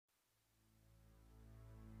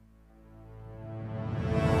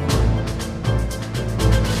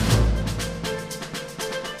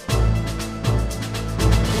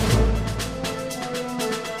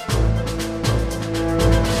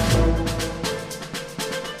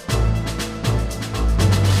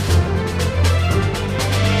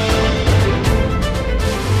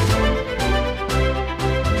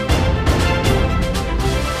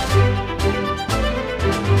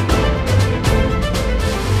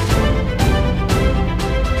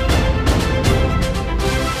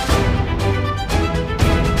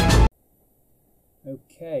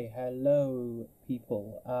Hello,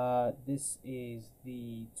 people. This is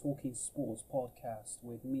the Talking Sports podcast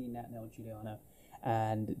with me, Natnel Giuliano,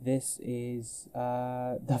 and this is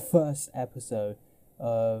the first episode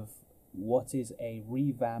of what is a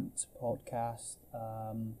revamped podcast,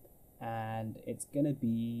 and it's gonna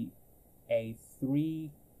be a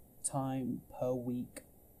 3 time per week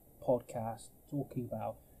podcast talking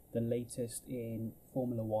about the latest in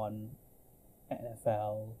Formula One,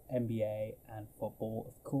 NFL, NBA, and football,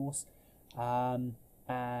 of course. And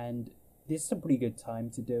this is a pretty good time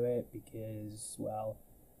to do it because, well,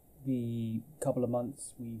 the couple of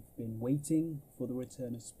months we've been waiting for the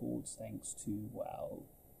return of sports thanks to, well,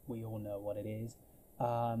 we all know what it is.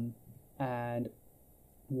 And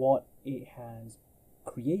what it has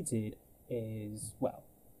created is, well,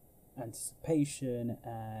 anticipation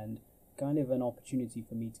and kind of an opportunity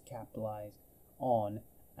for me to capitalize on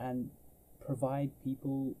and provide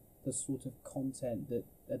people the sort of content that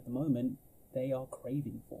at the moment they are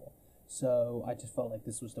craving for. So I just felt like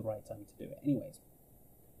this was the right time to do it. Anyways,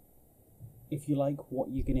 if you like what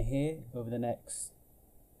you're going to hear over the next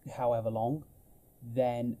however long,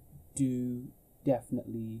 then do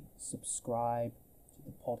definitely subscribe to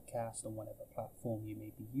the podcast on whatever platform you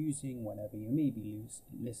may be using, whenever you may be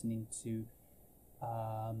listening to,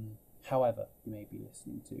 however you may be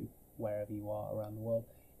listening to, wherever you are around the world.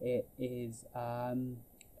 It is a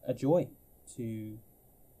joy to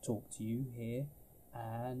talk to you here,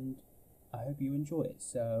 and I hope you enjoy it.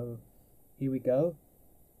 So here we go.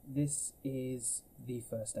 This is the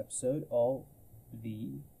first episode of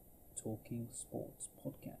the Talking Sports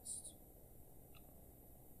podcast.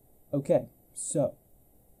 Okay, so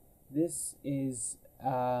this is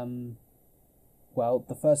the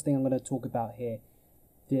first thing I'm going to talk about here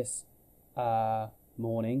this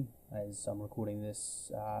morning, as I'm recording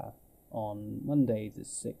this on Monday the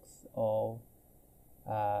 6th of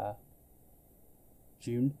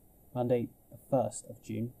June, Monday the 1st of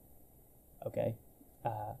June, okay,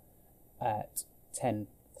 at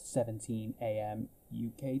 10:17 a.m.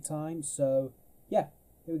 UK time. So yeah,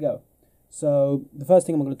 here we go. So the first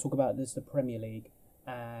thing I'm going to talk about is the Premier League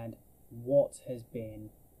and what has been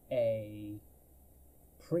a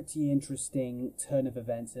pretty interesting turn of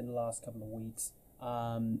events in the last couple of weeks.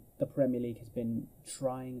 The Premier League has been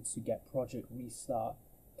trying to get Project Restart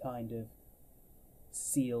kind of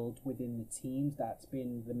sealed within the teams. That's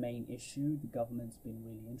been the main issue. The government's been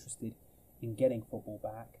really interested in getting football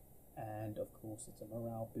back, and of course it's a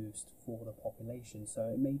morale boost for the population,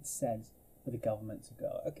 so it made sense for the government to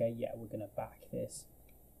go, okay, yeah, we're going to back this,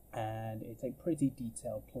 and it's a pretty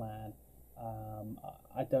detailed plan.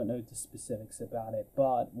 I don't know the specifics about it,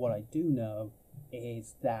 but what I do know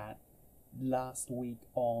is that last week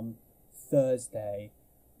on Thursday,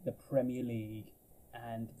 the Premier League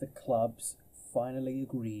and the clubs finally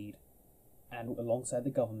agreed, and alongside the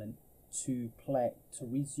government, to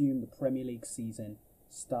resume the Premier League season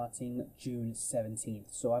starting June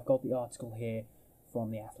 17th. So I've got the article here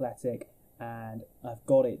from The Athletic, and I've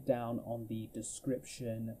got it down on the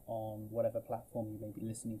description on whatever platform you may be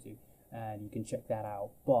listening to, and you can check that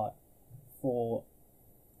out. But for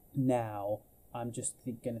now, I'm just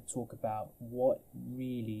going to talk about what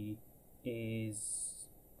really is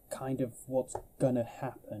kind of what's going to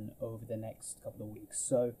happen over the next couple of weeks.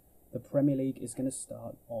 So the Premier League is going to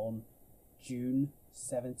start on June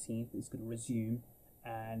 17th. It's going to resume,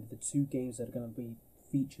 and the two games that are going to be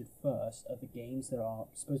featured first are the games that are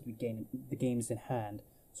supposed to be the games in hand.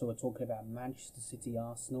 So we're talking about Manchester City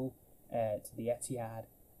Arsenal to the Etihad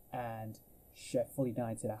and Sheffield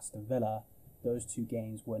United Aston Villa. Those two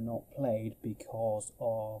games were not played because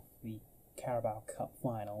of the Carabao Cup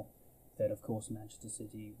final that, of course, Manchester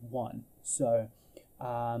City won. So,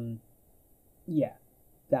 yeah,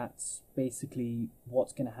 that's basically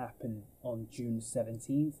what's going to happen on June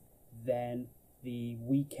 17th. Then the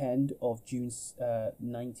weekend of June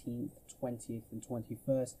 19th, 20th, and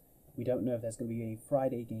 21st, we don't know if there's going to be any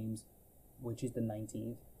Friday games, which is the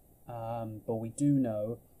 19th, but we do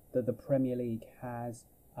know that the Premier League has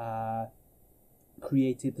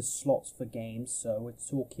created the slots for games. So we're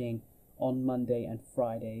talking on Monday and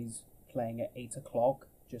Fridays playing at 8 o'clock,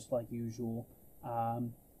 just like usual.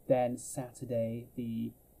 Then Saturday,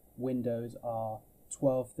 the windows are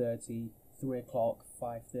 12:30, 3 o'clock,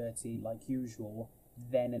 5:30, like usual.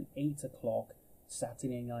 Then an 8 o'clock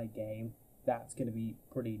Saturday night game. That's going to be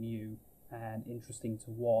pretty new and interesting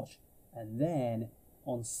to watch. And then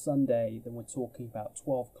on Sunday, then we're talking about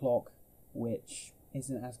 12 o'clock, which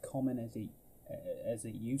isn't as common as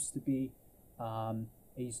it used to be.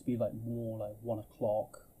 It used to be like more like 1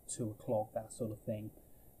 o'clock, 2 o'clock, that sort of thing.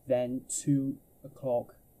 Then 2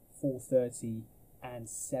 o'clock, 4:30, and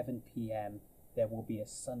 7 p.m. there will be a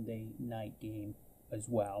Sunday night game as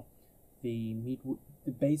well.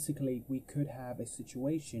 Basically, we could have a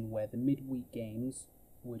situation where the midweek games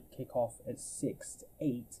would kick off at 6 to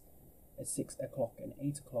 8, at 6 o'clock and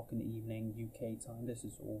 8 o'clock in the evening UK time. This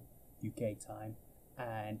is all UK time,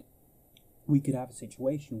 and we could have a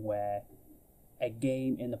situation where a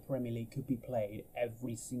game in the Premier League could be played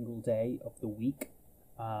every single day of the week.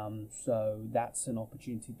 So that's an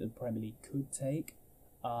opportunity that the Premier League could take.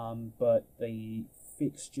 But the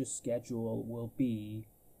fixture schedule will be,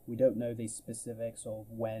 we don't know the specifics of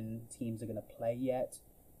when teams are going to play yet,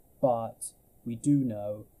 but we do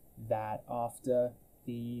know that after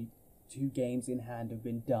the 2 games in hand have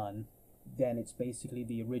been done, then it's basically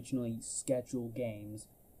the originally scheduled games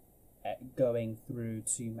going through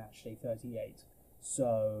to matchday 38.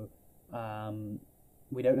 So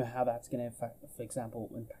we don't know how that's going to affect, for example,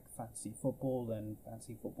 impact fantasy football, and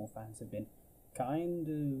fantasy football fans have been kind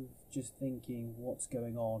of just thinking, what's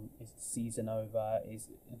going on? Is the season over? Is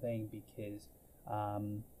it a thing? Because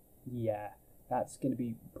that's going to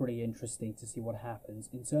be pretty interesting to see what happens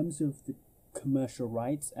in terms of the commercial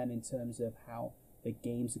rights and in terms of how the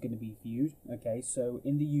games are going to be viewed. Okay, so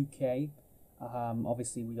in the UK,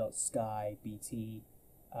 obviously we got Sky, BT,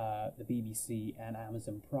 the BBC and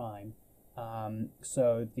Amazon Prime.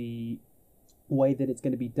 So the way that it's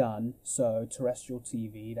going to be done, so terrestrial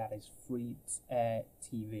TV, that is free air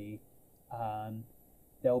TV,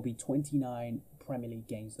 there will be 29 Premier League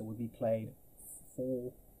games that will be played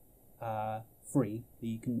for free that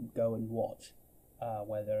you can go and watch,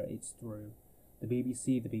 whether it's through the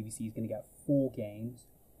BBC. The BBC is going to get 4 games.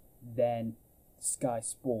 Then Sky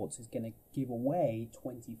Sports is going to give away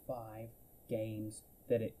 25 games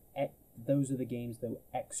those are the games that were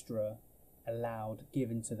extra allowed,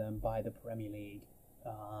 given to them by the Premier League,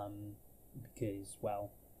 because,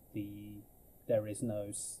 well, there is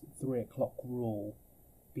no 3 o'clock rule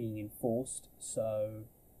being enforced, so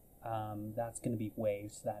that's going to be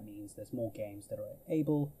waived. So that means there's more games that are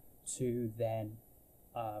able to then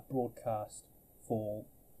broadcast for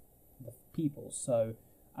the people. So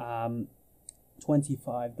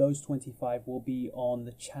 25, those 25 will be on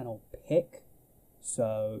the channel Pick.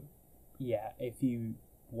 So yeah, if you're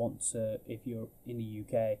in the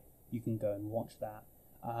UK, you can go and watch that.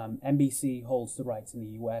 NBC holds the rights in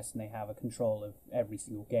the US, and they have a control of every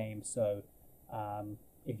single game. So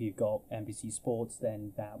if you've got NBC Sports,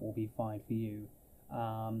 then that will be fine for you.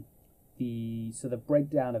 The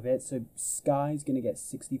breakdown of it. So Sky's going to get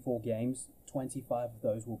 64 games. 25 of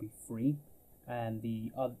those will be free, and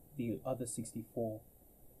the other 64,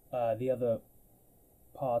 the other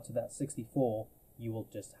part of that 64, you will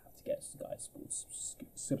just have to get a Sky Sports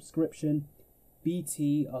subscription.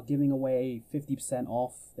 BT are giving away 50%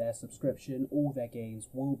 off their subscription. All their games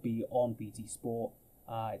will be on BT Sport.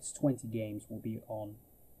 It's 20 games will be on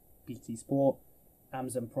BT Sport.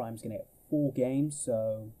 Amazon Prime's going to get 4 games,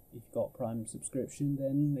 so if you've got Prime subscription,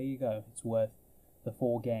 then there you go. It's worth the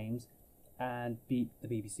 4 games. And the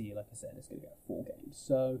BBC, like I said, is going to get 4 games.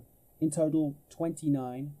 So in total,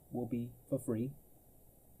 29 will be for free.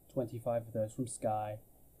 25 of those from Sky,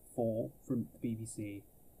 4 from the BBC,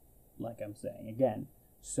 like I'm saying again.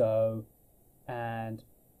 So, and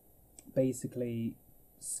basically,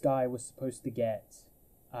 Sky was supposed to get,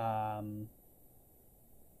 I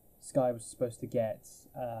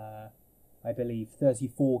believe,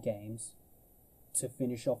 34 games to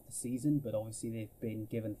finish off the season, but obviously they've been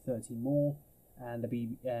given 30 more, and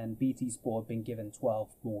BT Sport have been given 12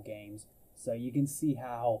 more games. So you can see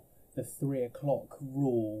how the 3 o'clock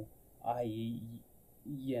rule, i.e.,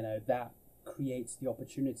 that creates the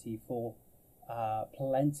opportunity for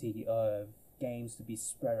plenty of games to be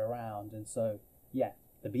spread around. And so, yeah,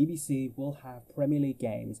 the BBC will have Premier League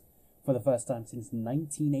games for the first time since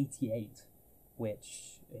 1988,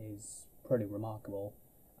 which is pretty remarkable.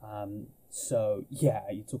 So, yeah,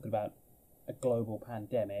 you're talking about a global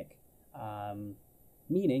pandemic,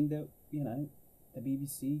 meaning that, the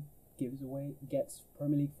BBC gets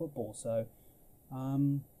Premier League football. So,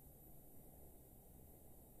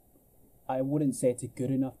 I wouldn't say it's a good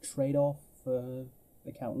enough trade-off for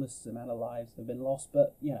the countless amount of lives that have been lost,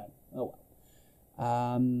 but, oh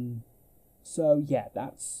well. So, yeah,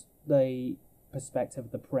 that's the perspective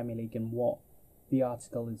of the Premier League and what the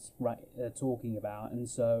article is talking about. And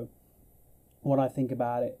so, what I think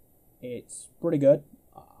about it, it's pretty good.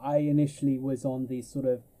 I initially was on the sort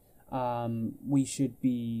of, we should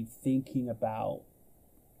be thinking about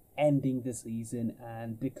ending the season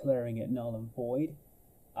and declaring it null and void.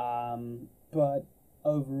 But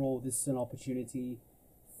overall, this is an opportunity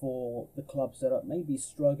for the clubs that are maybe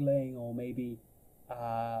struggling or maybe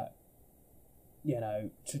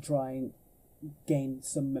to try and gain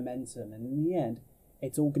some momentum. And in the end,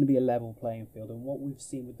 it's all going to be a level playing field. And what we've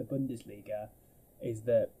seen with the Bundesliga is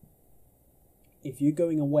that if you're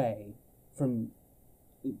going away from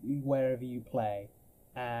wherever you play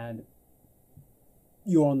and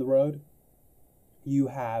you're on the road, you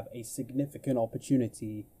have a significant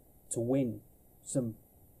opportunity to win some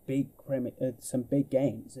big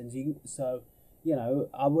games, and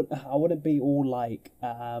I wouldn't be all like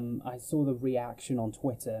I saw the reaction on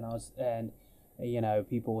Twitter, and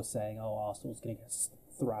people were saying, oh, Arsenal's going to get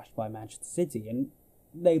thrashed by Manchester City, and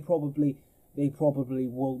they probably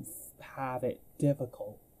will have it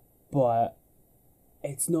difficult, but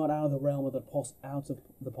it's not out of the realm of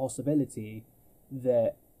the possibility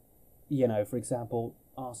that, for example,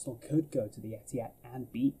 Arsenal could go to the Etihad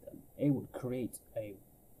and beat them. It would create a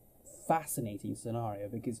fascinating scenario,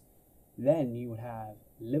 because then you would have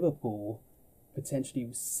Liverpool potentially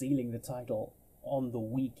sealing the title on the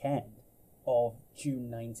weekend of June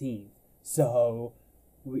 19th. So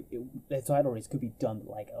the title race could be done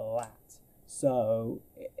like that. So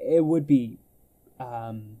it would be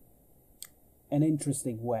an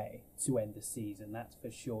interesting way to end the season, that's for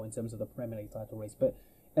sure, in terms of the Premier League title race. But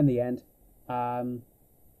in the end,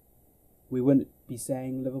 we wouldn't be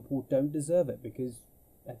saying Liverpool don't deserve it, because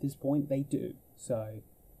at this point they do. So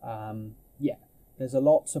there's a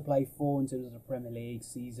lot to play for in terms of the Premier League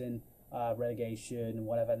season, relegation and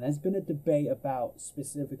whatever. And there's been a debate about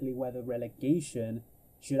specifically whether relegation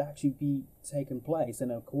should actually be taking place.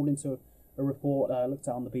 And according to a report I looked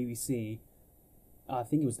at on the BBC, I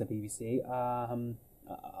think it was the BBC.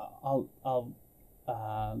 I'll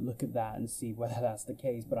look at that and see whether that's the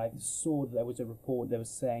case. But I saw that there was a report that was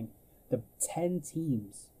saying the 10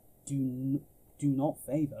 teams do not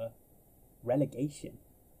favour relegation.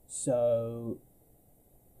 So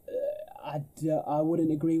I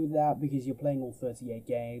wouldn't agree with that, because you're playing all 38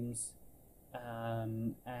 games,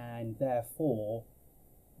 and therefore,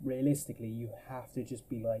 realistically, you have to just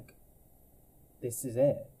be like, this is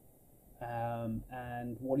it.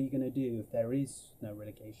 And what are you going to do if there is no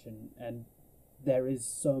relegation? And there is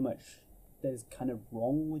so much that is kind of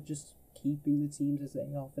wrong with just keeping the teams as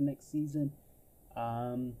they are for next season.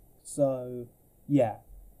 So yeah,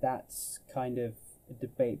 that's kind of a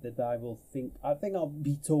debate that I think I'll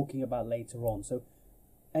be talking about later on. So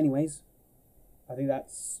anyways, I think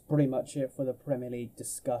that's pretty much it for the Premier League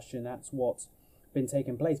discussion. That's what's been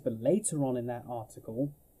taking place. But later on in that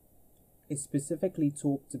article, it specifically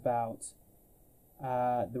talked about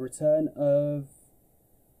the return of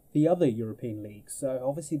the other European leagues. So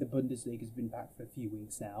obviously the Bundesliga has been back for a few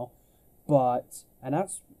weeks now, and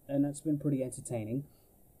that's been pretty entertaining.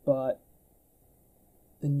 But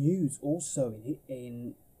the news also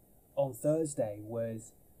on Thursday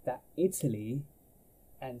was that Italy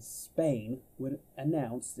and Spain would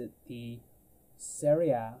announce that the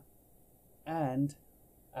Serie A and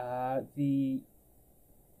the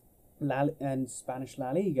Spanish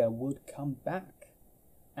La Liga would come back.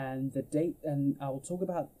 And the date, and I will talk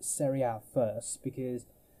about Serie A first, because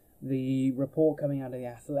the report coming out of The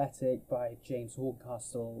Athletic by James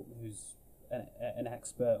Horncastle, who's an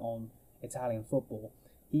expert on Italian football,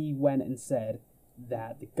 he went and said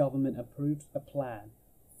that the government approved a plan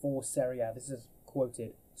for Serie A, this is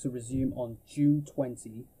quoted, to resume on June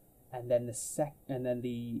 20, and then the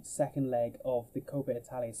second leg of the Coppa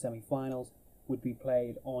Italia semi-finals would be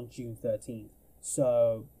played on June 13th.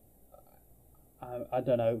 So I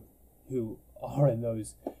don't know who are in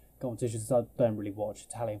those competitions. I don't really watch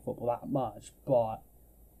Italian football that much, but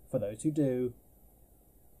for those who do,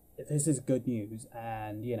 this is good news.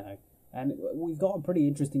 And and we've got a pretty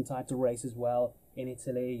interesting title race as well in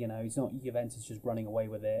Italy. It's not Juventus just running away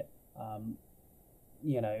with it.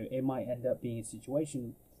 It might end up being a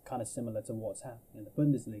situation kind of similar to what's happening in the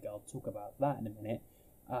Bundesliga. I'll talk about that in a minute.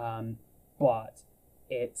 But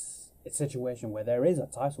it's a situation where there is a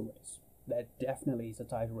title race. There definitely is a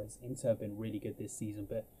title race. Inter have been really good this season,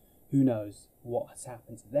 but who knows what has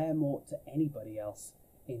happened to them or to anybody else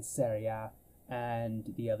in Serie A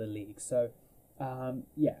and the other leagues. So,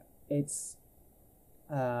 it's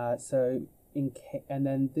and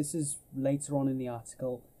then this is later on in the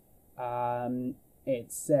article.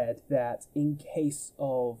 It said that in case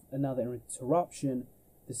of another interruption,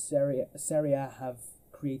 the Serie A have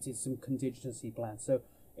created some contingency plans. So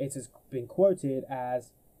it has been quoted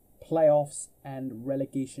as playoffs and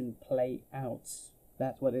relegation play-outs.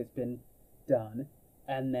 That's what it's been done.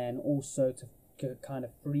 And then also to kind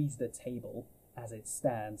of freeze the table as it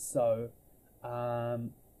stands. So,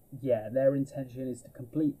 their intention is to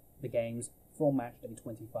complete the games from match day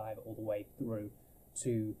 25 all the way through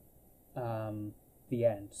to the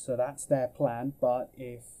end. So that's their plan. But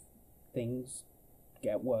if things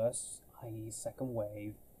get worse, i.e. second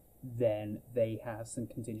wave, then they have some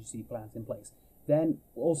contingency plans in place. Then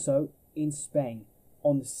also in Spain,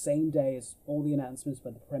 on the same day as all the announcements by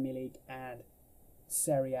the Premier League and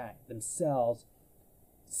Serie A themselves,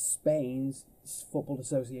 Spain's Football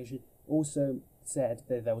Association also said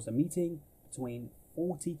that there was a meeting between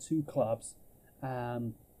 42 clubs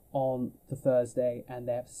on the Thursday, and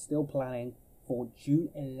they're still planning for June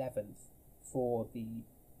 11th for the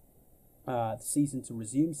season to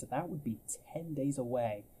resume. So that would be 10 days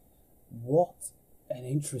away. What an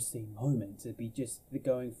interesting moment to be just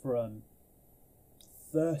going from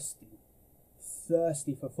thirsty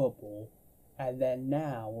for football, and then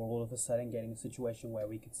now we're all of a sudden getting a situation where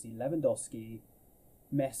we could see Lewandowski,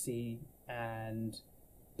 Messi, and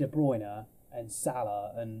De Bruyne and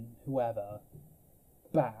Salah and whoever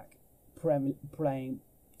back playing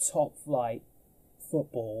top flight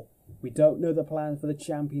football. We don't know the plan for the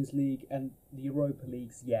Champions League and the Europa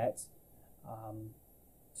Leagues yet.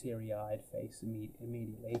 Teary-eyed face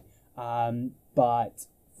immediately. But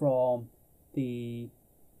from the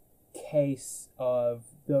case of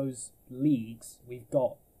those leagues, we've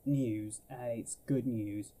got news, and it's good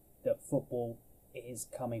news that football is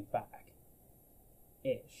coming back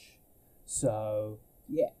ish. So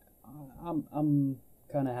yeah, I'm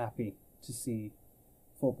kind of happy to see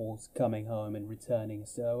football's coming home and returning.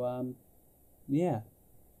 So yeah.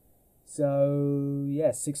 So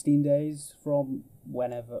yeah, 16 days from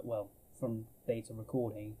whenever, well, from date of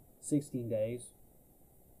recording, 16 days.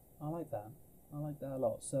 I like that. I like that a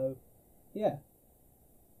lot. So yeah,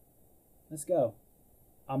 let's go.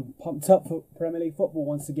 I'm pumped up for Premier League football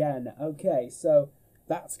once again. Okay, so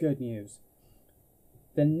that's good news.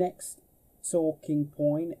 The next talking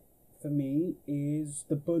point for me is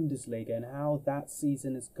the Bundesliga and how that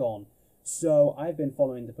season has gone. So I've been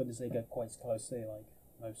following the Bundesliga quite closely, like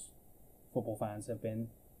most football fans have been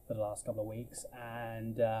for the last couple of weeks,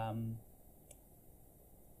 and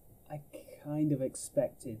I kind of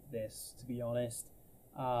expected this, to be honest.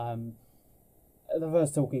 The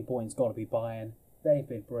first talking point's got to be Bayern. They've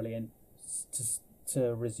been brilliant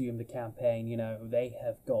to resume the campaign. You know, they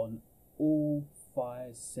have gone all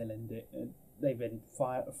fire cylinder. They've been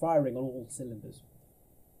firing on all cylinders.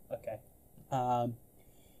 Okay, that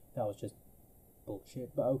was just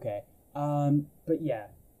bullshit, but okay. But yeah,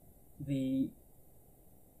 the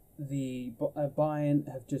Bayern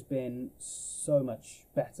have just been so much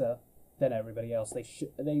better than everybody else.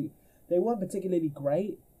 They weren't particularly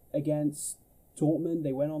great against Dortmund.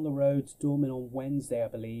 They went on the road to Dortmund on Wednesday, I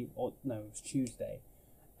believe, or no, it was Tuesday,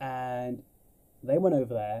 and they went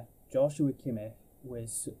over there. Joshua Kimmich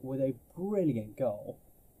was with a brilliant goal.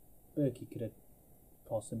 Berkey could have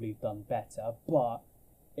possibly done better, but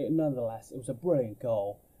nonetheless, it was a brilliant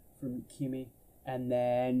goal from Kimmich. And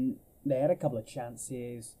then they had a couple of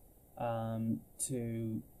chances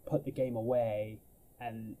to put the game away,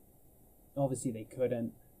 and obviously they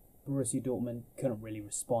couldn't. Borussia Dortmund couldn't really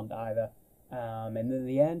respond either. And in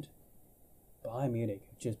the end, Bayern Munich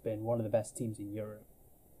have just been one of the best teams in Europe.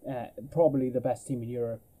 Probably the best team in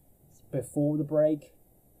Europe before the break.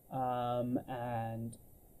 But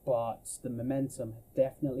the momentum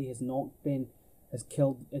definitely has definitely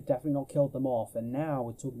not killed them off. And now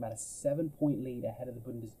we're talking about a 7-point lead ahead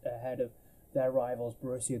of their rivals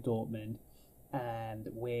Borussia Dortmund. And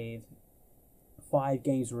with 5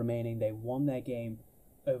 games remaining, they won their game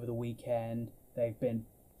over the weekend. They've been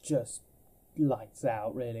just lights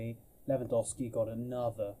out, really. Lewandowski got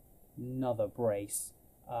another brace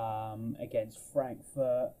against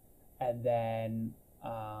Frankfurt, and then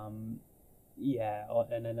and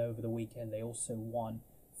then over the weekend they also won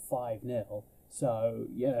 5-0. So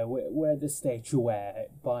we're at the stage where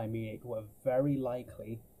Bayern Munich were very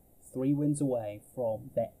likely 3 wins away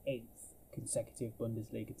from their 8th consecutive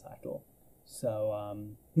Bundesliga title. So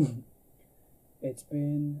it's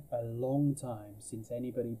been a long time since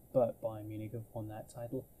anybody but Bayern Munich have won that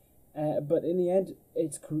title. But in the end,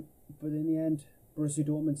 Borussia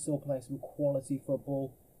Dortmund still play some quality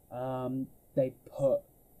football. They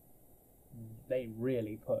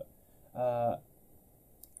really put. I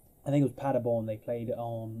think it was Paderborn they played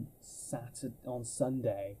on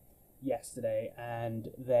Sunday, yesterday,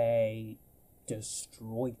 and they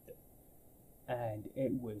destroyed them. And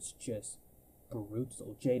it was just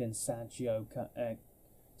brutal. Jadon Sancho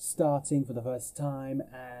starting for the first time,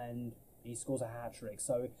 and he scores a hat-trick.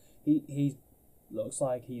 So he looks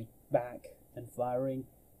like he's back and firing.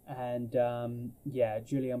 And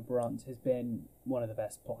Julian Brandt has been one of the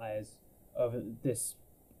best players over this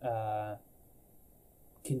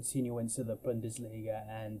continue into the Bundesliga,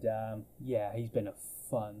 and yeah, he's been a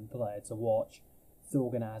fun player to watch.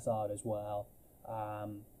 Thorgan Hazard as well.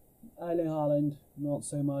 Erling Haaland, not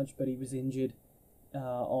so much, but he was injured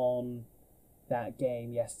on that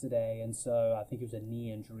game yesterday, and so I think it was a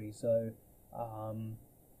knee injury. So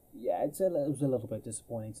yeah, it was a little bit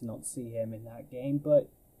disappointing to not see him in that game, but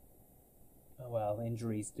oh well,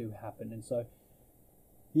 injuries do happen, and so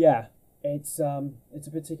yeah, it's a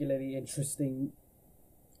particularly interesting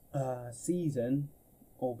season,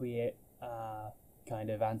 albeit kind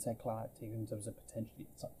of anticlimactic in terms of potentially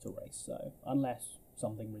the title race. So unless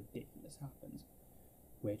something ridiculous happens,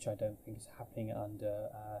 which I don't think is happening under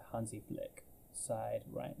Hansi Flick side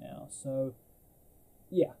right now. So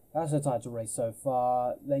yeah, that's the title race so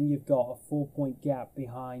far. Then you've got a 4-point gap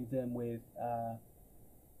behind them with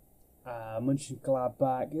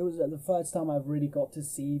Mönchengladbach. It was the first time I've really got to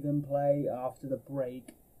see them play after the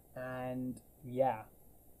break, and yeah,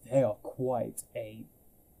 they are quite a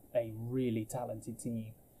really talented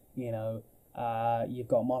team. You know, you've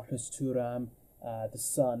got Marcus Thuram, the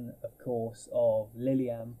son, of course, of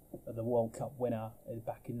Lilian, the World Cup winner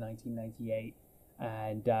back in 1998,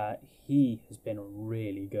 and he has been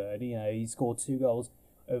really good. You know, he scored 2 goals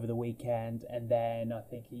over the weekend, and then I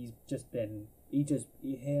think him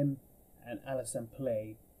and Alisson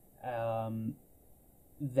Play,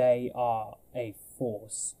 they are a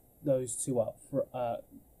force. Those two up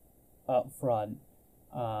front.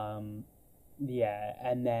 Yeah,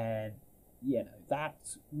 and then, you know,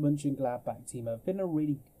 that Mönchengladbach team have been a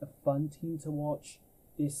fun team to watch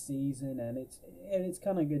this season, and it's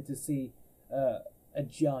kind of good to see a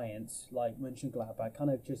giant like Mönchengladbach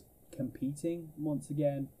kind of just competing once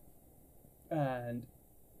again. And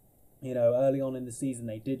you know, early on in the season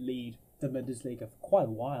they did lead the Bundesliga for quite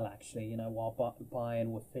a while, actually. You know, while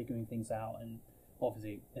Bayern were figuring things out, and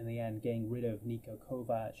obviously in the end getting rid of Niko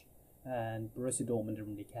Kovac. And Borussia Dortmund didn't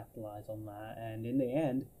really capitalise on that. And in the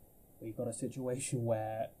end, we've got a situation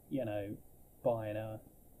where, you know, Bayern are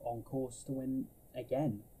on course to win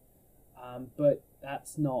again. But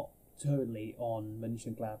that's not totally on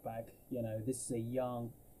Mönchengladbach. You know, this is a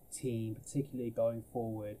young team, particularly going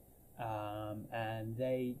forward. And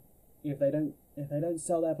if they don't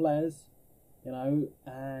sell their players, you know,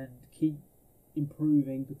 and keep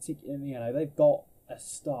improving, particularly, you know, they've got a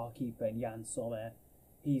star keeper in Jan Sommer.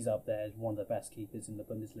 He's up there as one of the best keepers in the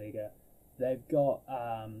Bundesliga. They've got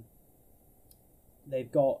a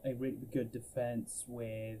really good defense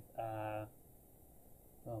with oh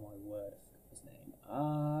my word, I forgot his name.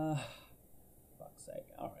 Fuck's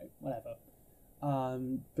sake. All right, whatever.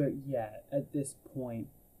 But yeah, at this point,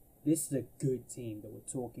 this is a good team that we're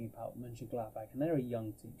talking about, Mönchengladbach, and they're a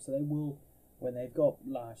young team, so they will, when they've got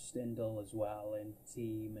Lars Stindl as well in the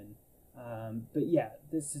team, and but yeah,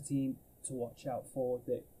 this is a team to watch out for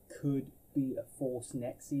that could be a force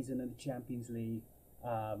next season in the Champions League.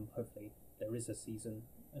 Hopefully there is a season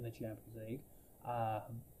in the Champions League.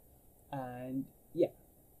 And yeah,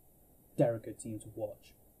 they're a good team to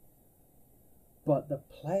watch. But the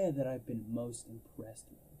player that I've been most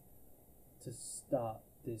impressed with to start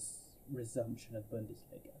this resumption of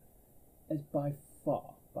Bundesliga has by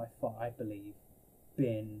far, I believe,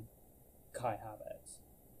 been Kai Havertz.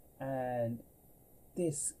 And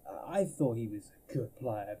I thought he was a good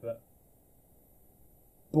player, but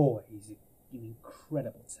boy, he's an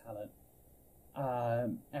incredible talent.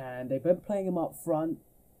 And they've been playing him up front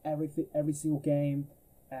every single game,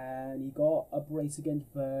 and he got a brace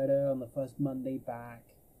against Werder on the first Monday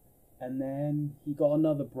back, and then he got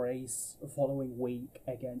another brace the following week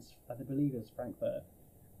against, I believe it was Frankfurt,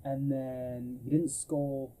 and then he didn't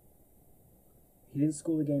score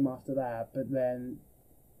the game after that, but then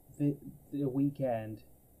the weekend,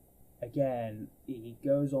 again, he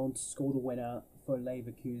goes on to score the winner for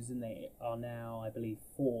Leverkusen. They are now, I believe,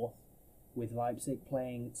 4th, with Leipzig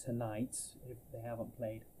playing tonight, if they haven't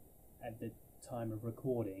played at the time of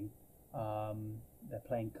recording. They're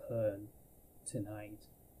playing Köln tonight.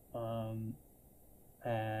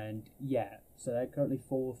 And yeah, so they're currently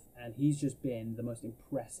 4th, and he's just been the most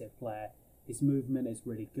impressive player. His movement is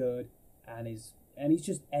really good, and he's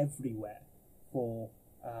just everywhere for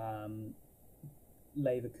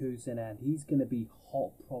Leverkusen, and he's going to be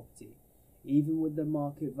hot property, even with the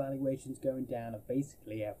market valuations going down of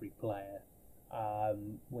basically every player,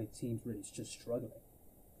 with teams really just struggling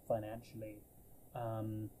financially.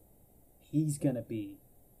 He's going to be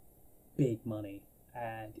big money,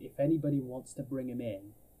 and if anybody wants to bring him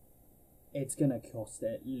in, it's going to cost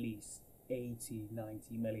at least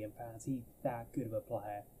 80-90 million pounds. He's that good of a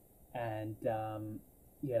player, and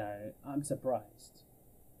you know, I'm surprised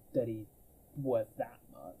that he worth that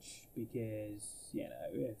much because, you know,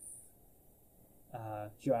 if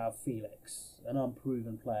Joao Felix, an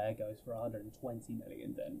unproven player, goes for 120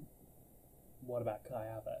 million, then what about Kai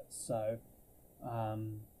Havertz? So,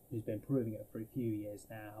 who's been proving it for a few years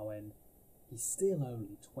now, and he's still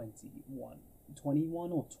only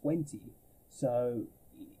 21 or 20. So,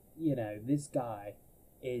 you know, this guy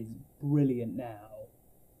is brilliant now,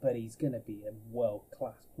 but he's going to be a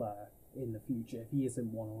world-class player in the future if he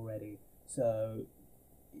isn't one already. So,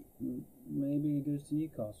 maybe he goes to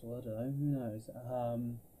Newcastle, I don't know, who knows,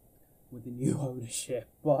 with the new ownership.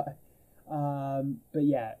 But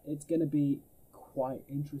yeah, it's going to be quite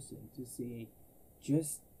interesting to see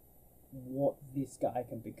just what this guy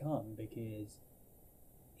can become, because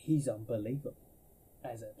he's unbelievable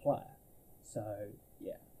as a player. So,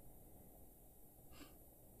 yeah.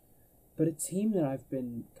 But a team that I've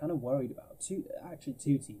been kind of worried about, two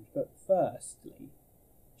teams, but firstly,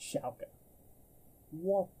 Schalke.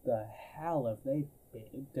 What the hell have they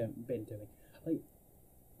been doing? Like,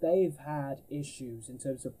 they've had issues in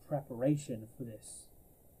terms of preparation for this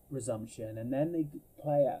resumption, and then they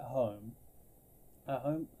play at home,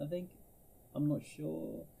 I think, I'm not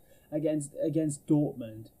sure, against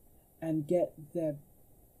Dortmund, and get their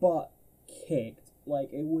butt kicked.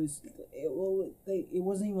 Like, it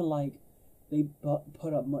wasn't even like they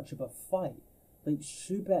put up much of a fight. Like,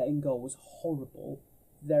 Schubert in goal was horrible.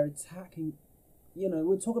 They're attacking. You know,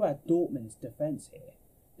 we're talking about Dortmund's defence here.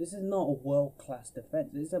 This is not a world-class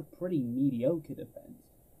defence. This is a pretty mediocre defence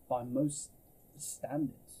by most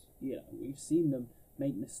standards. You know, we've seen them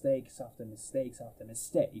make mistakes after mistakes after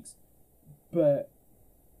mistakes, but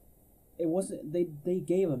it wasn't. They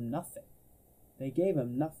gave him nothing. They gave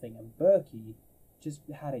him nothing, and Berkey just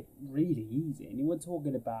had it really easy. And we're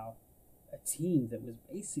talking about a team that was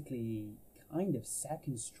basically kind of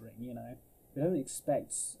second string. You know, we don't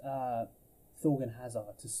expect Thorgan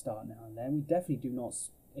Hazard to start now and then. We definitely do not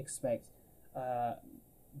expect De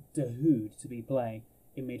Hood to be playing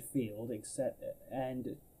in midfield, except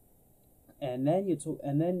and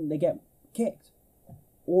then they get kicked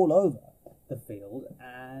all over the field,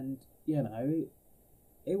 and you know,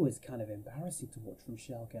 it was kind of embarrassing to watch from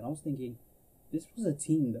Schalke. And I was thinking, this was a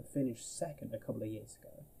team that finished second a couple of years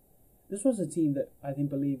ago. This was a team that I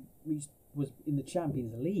believe was in the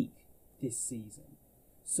Champions League this season.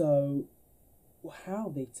 So how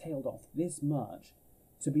they tailed off this much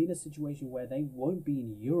to be in a situation where they won't be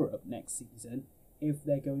in Europe next season if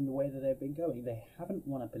they're going the way that they've been going. They haven't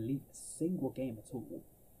won, I believe, a single game at all.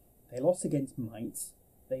 They lost against Mainz.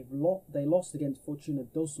 They lost against Fortuna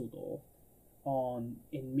Düsseldorf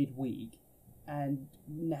in midweek, and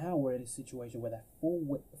now we're in a situation where they're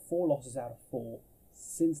four losses out of 4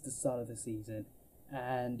 since the start of the season,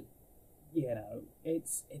 and you know,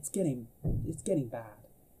 it's getting bad.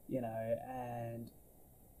 You know, and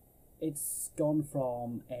it's gone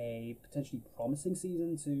from a potentially promising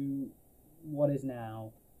season to what is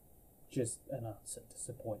now just an utter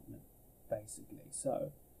disappointment, basically.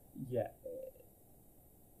 So, yeah,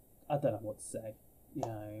 I don't know what to say. You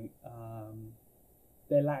know,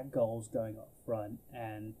 they lack goals going up front,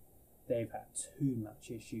 and they've had too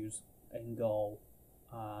much issues in goal.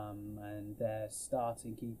 And their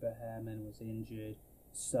starting keeper Hermann was injured,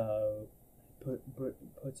 so put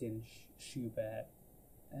in Schubert,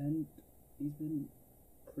 and he's been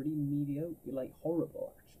pretty mediocre, like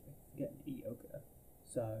horrible actually, forget mediocre.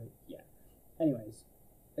 So yeah. Anyways,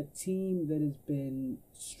 a team that has been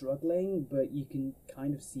struggling, but you can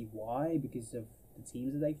kind of see why because of the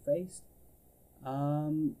teams that they faced,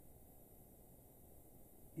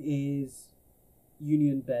 is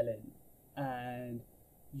Union Berlin. And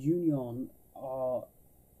Union are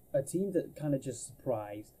a team that kind of just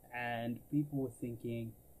surprised, and people were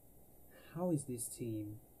thinking, how is this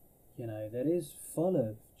team, you know, that is full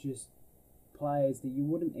of just players that you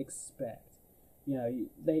wouldn't expect. You know,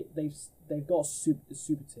 they've got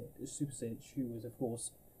Subasic, who was of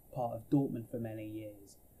course part of Dortmund for many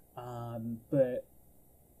years, but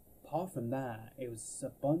apart from that, it was a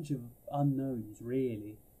bunch of unknowns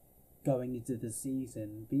really going into the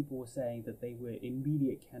season. People were saying that they were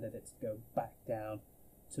immediate candidates to go back down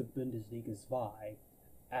to Bundesliga 2,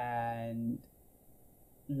 and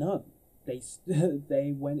no, they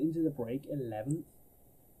went into the break 11th,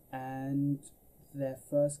 and their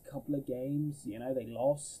first couple of games, you know, they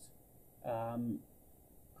lost. I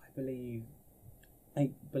believe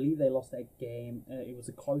they lost that game. It was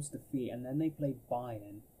a close defeat, and then they played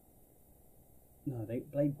Bayern. No, they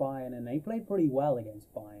played Bayern, and they played pretty well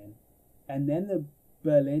against Bayern. And then the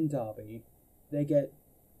Berlin derby, they get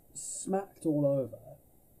smacked all over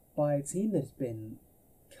by a team that's been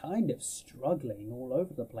kind of struggling all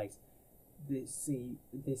over the place. this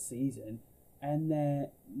season, and then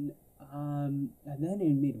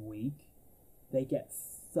in midweek they get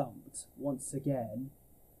thumped once again,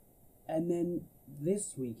 and then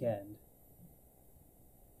this weekend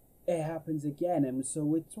it happens again, and so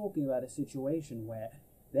we're talking about a situation where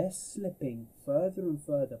they're slipping further and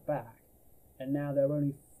further back, and now they're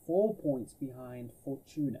only 4 points behind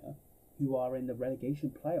Fortuna, who are in the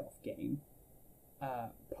relegation playoff game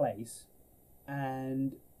place,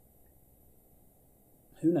 and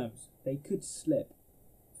who knows, they could slip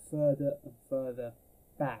further and further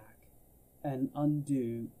back and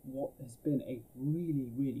undo what has been a really,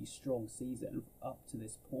 really strong season up to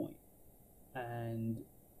this point. And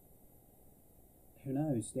who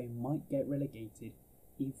knows, they might get relegated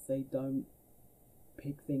if they don't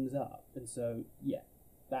pick things up. And so, yeah,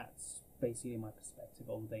 that's basically my perspective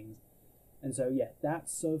on things. And so, yeah,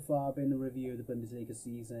 that's so far been a review of the Bundesliga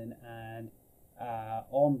season. And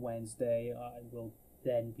on Wednesday, I will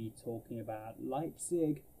then be talking about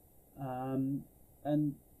Leipzig. And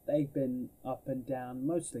they've been up and down,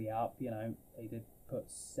 mostly up. You know, they did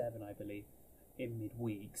put 7, I believe, in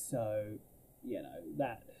midweek. So, you know,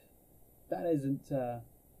 that isn't, a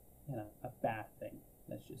bad thing,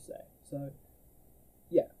 let's just say. So,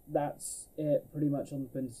 yeah, that's it pretty much on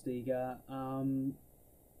the Bundesliga.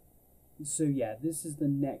 So, yeah, this is the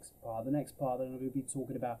next part. The next part that I'm going to be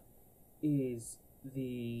talking about is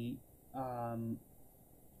the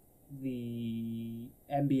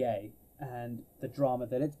NBA and the drama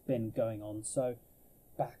that it's been going on. So,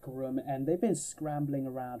 Backroom, and they've been scrambling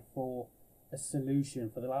around for a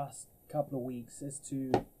solution for the last couple of weeks as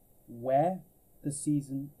to where the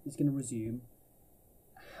season is going to resume,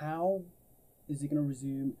 how is it going to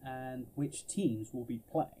resume, and which teams will be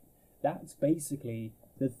playing. That's basically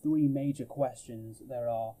the 3 major questions that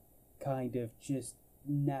are kind of just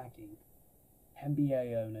nagging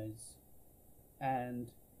NBA owners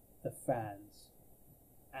and the fans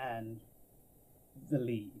and the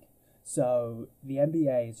league. So the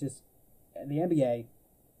NBA,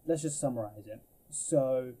 let's just summarize it.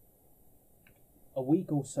 So a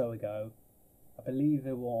week or so ago, I believe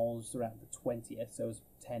it was around the 20th, so it was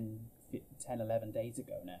 11 days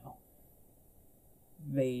ago now,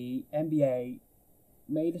 the NBA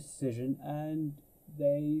made a decision and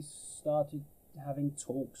they started having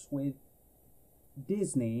talks with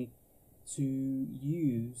Disney to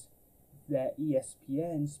use their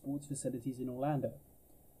ESPN sports facilities in Orlando.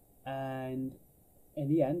 And in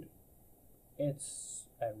the end, it's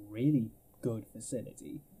a really good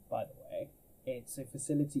facility, by the way. It's a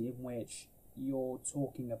facility in which you're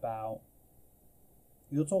talking about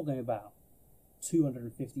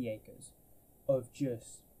 250 acres of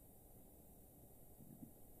just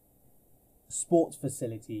sports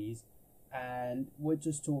facilities, and we're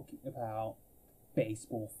just talking about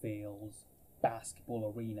baseball fields,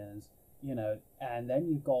 basketball arenas, you know, and then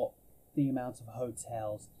you've got the amount of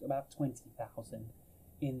hotels, about 20,000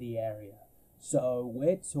 in the area. So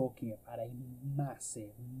we're talking about a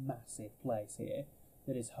massive, massive place here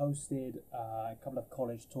that has hosted a couple of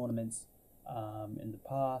college tournaments in the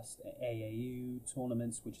past, AAU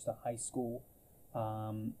tournaments, which is the high school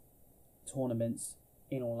tournaments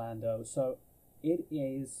in Orlando. So it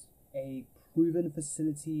is a proven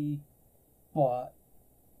facility, but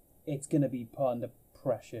it's going to be put under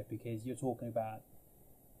pressure because you're talking about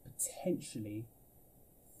potentially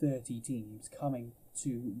 30 teams coming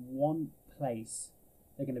to one place.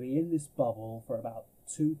 They're going to be in this bubble for about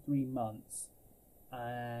 2-3 months,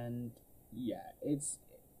 and yeah,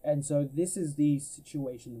 so this is the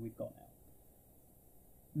situation that we've got now.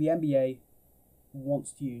 The NBA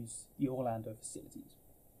wants to use the Orlando facilities,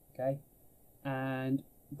 okay? And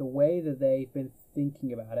the way that they've been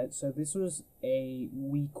thinking about it, so this was a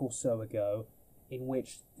week or so ago, in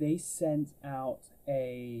which they sent out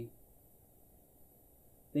a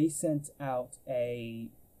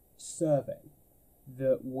survey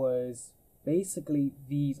that was basically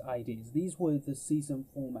these ideas. These were the season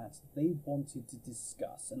formats that they wanted to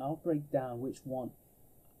discuss, and I'll break down which one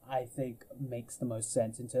I think makes the most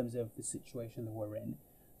sense in terms of the situation that we're in.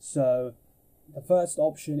 So the first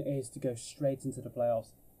option is to go straight into the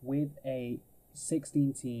playoffs with a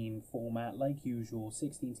 16-team format, like usual,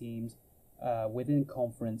 16 teams within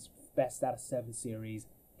conference, best out of 7 series,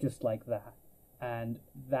 just like that. And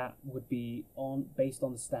that would be based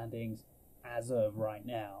on the standings as of right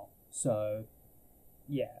now. So,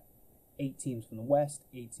 yeah, 8 teams from the West,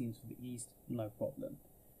 8 teams from the East, no problem.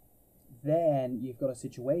 Then you've got a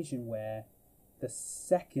situation where the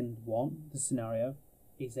second one, the scenario,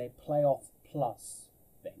 is a playoff plus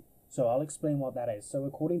thing. So I'll explain what that is. So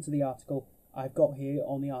according to the article, I've got here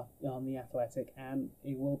on the Athletic, and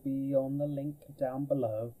it will be on the link down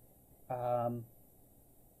below. It'll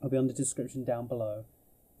be on the description down below.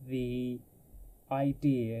 The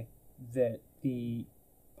idea that the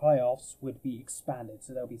playoffs would be expanded,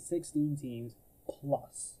 so there'll be 16 teams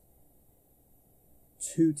plus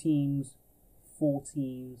 2 teams, 4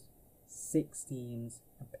 teams, 6 teams,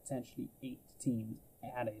 and potentially 8 teams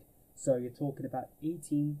added. So you're talking about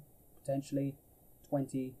 18, potentially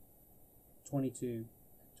 20, 22,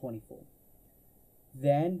 24.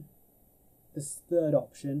 Then this third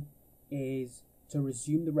option is to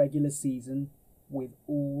resume the regular season with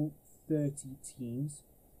all 30 teams.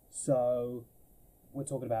 So we're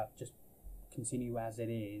talking about just continue as it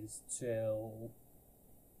is till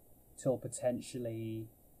potentially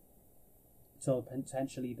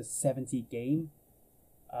the 70 game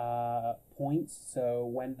points. So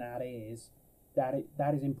when that is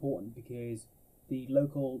important, because the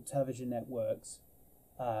local television networks,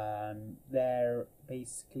 they're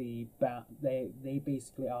basically they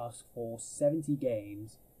basically ask for 70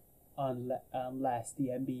 games, unless the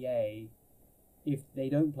NBA, if they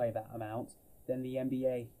don't play that amount, then the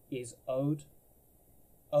NBA owes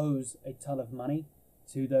a ton of money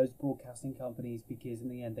to those broadcasting companies, because in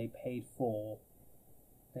the end they paid for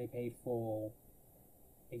a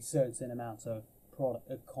certain amount of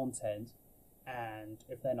content, and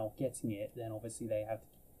if they're not getting it, then obviously they have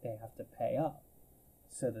to pay up,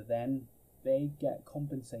 so that then they get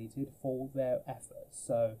compensated for their efforts.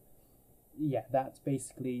 So yeah, that's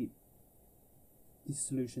basically the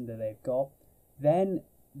solution that they've got. Then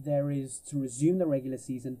there is to resume the regular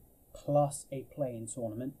season plus a play-in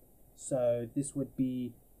tournament. So this would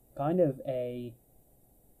be kind of a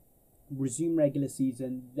resume regular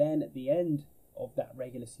season. Then at the end of that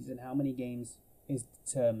regular season, how many games is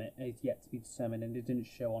yet to be determined, and it didn't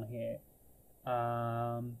show on here.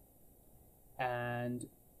 And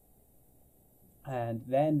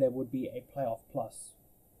then there would be a playoff plus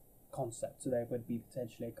concept. So there would be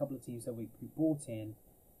potentially a couple of teams that would be brought in,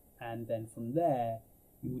 and then from there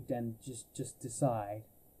you would then just decide.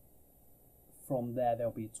 From there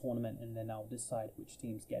there'll be a tournament, and then I'll decide which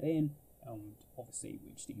teams get in and obviously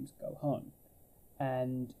which teams go home.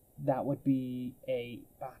 And that would be a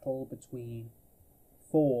battle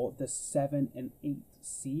for the 7 and 8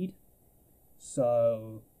 seed.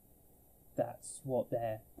 So that's what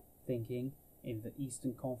they're thinking in the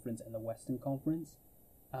Eastern Conference and the Western Conference.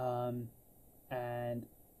 And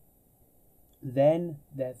then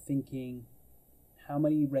they're thinking how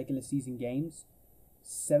many regular season games,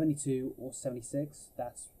 72 or 76,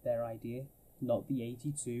 that's their idea, not the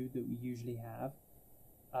 82 that we usually have.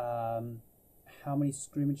 How many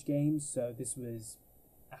scrimmage games, so this was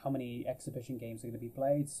how many exhibition games are going to be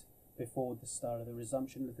played before the start of the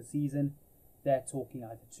resumption of the season. They're talking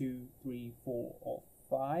either 2, 3, 4, or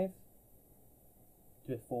 5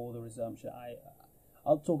 before the resumption.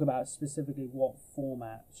 I'll talk about specifically what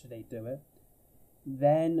format should they do it.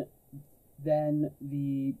 Then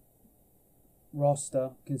the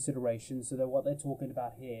roster consideration. So that what they're talking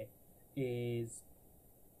about here is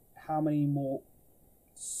how many more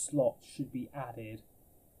slots should be added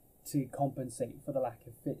to compensate for the lack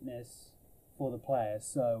of fitness for the players.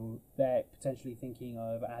 So they're potentially thinking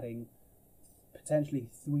of adding potentially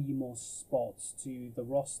 3 more spots to the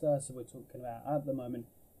roster. So we're talking about at the moment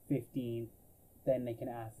 15. Then they can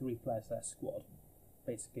add 3 players to their squad.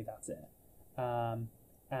 Basically, that's it. And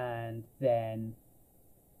then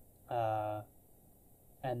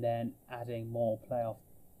adding more playoff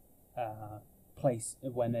place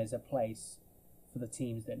when there's a place for the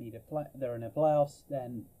teams that need they're in the playoffs.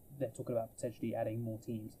 Then they're talking about potentially adding more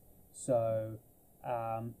teams. So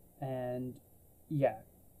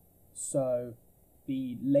so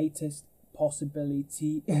the latest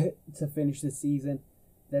possibility to finish the season,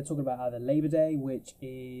 they're talking about either Labor Day, which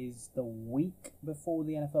is the week before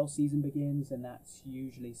the NFL season begins, and that's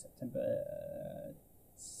usually September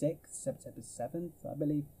 6th, September 7th, I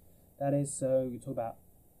believe that is. So you talk about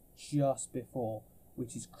just before,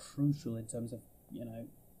 which is crucial in terms of,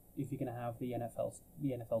 if you're going to have the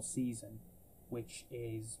NFL season, which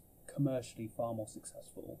is commercially far more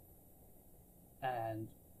successful and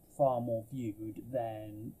far more viewed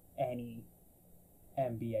than any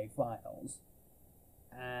NBA finals.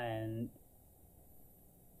 And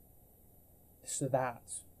so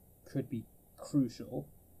that could be crucial.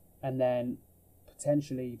 And then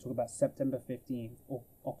potentially you talk about September 15th or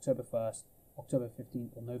October 1st, October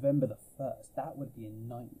 15th or November the 1st. That would be a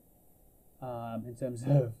nightmare. In terms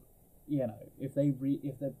of, if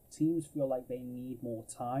the teams feel like they need more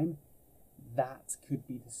time, that could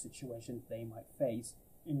be the situation they might face,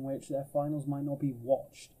 in which their finals might not be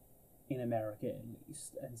watched in America at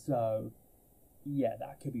least. And so, yeah,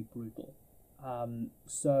 that could be brutal.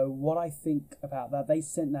 So what I think about that, they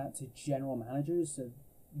sent that to general managers, so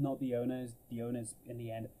not the owners. The owners, in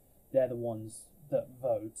the end, they're the ones that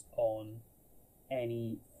vote on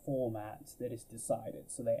any format that is decided.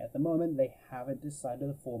 So at the moment, they haven't decided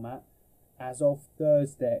the format. As of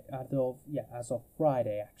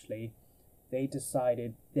Friday, actually, they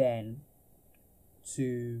decided then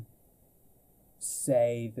to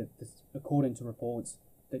say that, according to reports,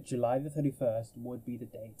 that July the 31st would be the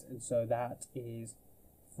date. And so that is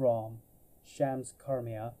from Shams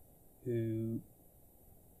Charania,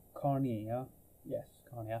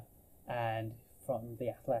 and from The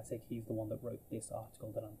Athletic, he's the one that wrote this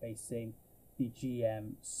article that I'm basing the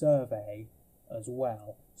GM survey as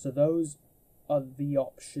well. So those are the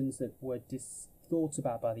options that were thought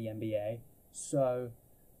about by the NBA. So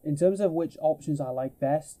in terms of which options I like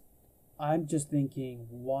best, I'm just thinking,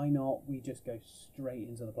 why not we just go straight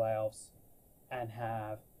into the playoffs and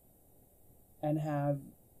have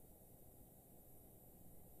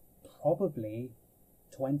probably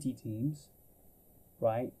 20 teams,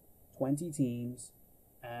 right? 20 teams,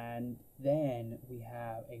 and then we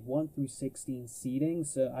have a 1 through 16 seeding.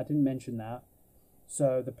 So I didn't mention that.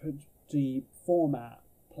 So the format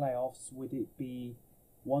playoffs, would it be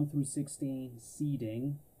 1 through 16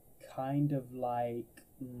 seeding, kind of like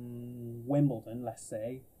Wimbledon, let's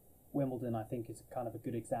say. Wimbledon, I think, is kind of a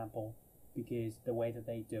good example, because the way that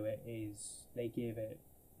they do it is they give it,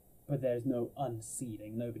 but there's no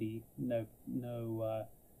unseeding. No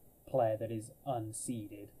player that is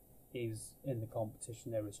unseeded is in the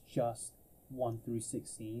competition. There is just 1 through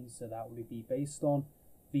 16, so that would be based on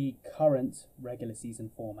the current regular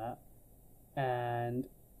season format,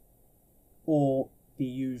 or the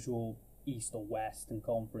usual East or West and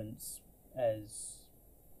conference as,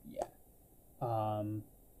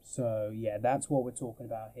 so yeah, that's what we're talking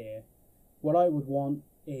about here. What I would want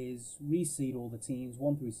is reseed all the teams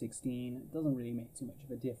 1 through 16. It doesn't really make too much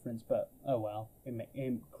of a difference, but oh well,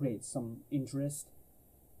 it creates some interest.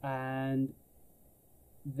 And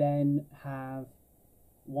then have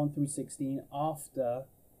 1 through 16 after a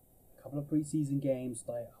couple of preseason games,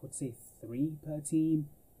 like I would say 3 per team,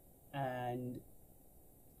 and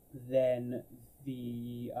then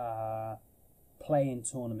the play-in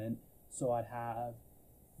tournament. So I'd have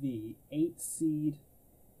the 8th seed,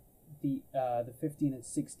 the 15 and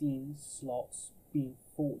 16 slots being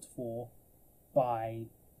fought for by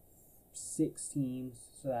 6 teams.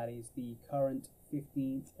 So that is the current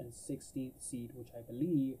 15th and 16th seed, which I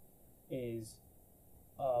believe is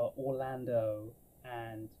Orlando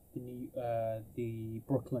and the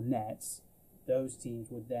Brooklyn Nets. Those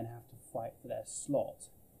teams would then have to fight for their slot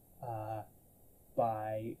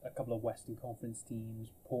by a couple of Western Conference teams,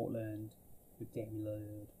 Portland with Damian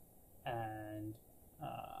Lillard, and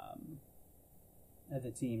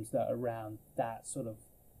other teams that are around that sort of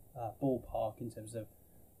ballpark in terms of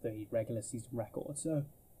the regular season record. So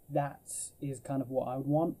that is kind of what I would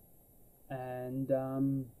want. And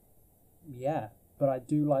yeah, but I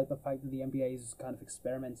do like the fact that the NBA is kind of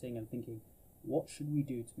experimenting and thinking, what should we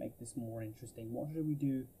do to make this more interesting? What should we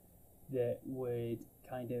do that would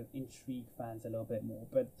kind of intrigue fans a little bit more?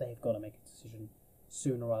 But they've got to make a decision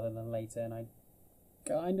sooner rather than later, and I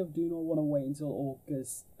kind of do not want to wait until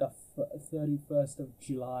August the 31st of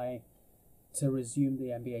July to resume the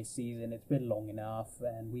NBA season. It's been long enough,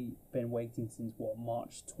 and we've been waiting since,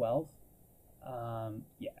 March 12th?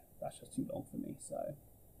 Yeah, that's just too long for me, so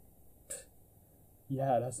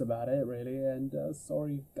yeah, that's about it, really. And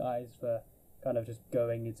sorry, guys, for kind of just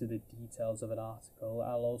going into the details of an article.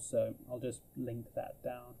 I'll just link that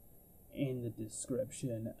down in the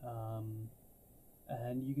description,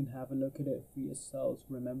 and you can have a look at it for yourselves.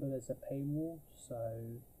 Remember, there's a paywall,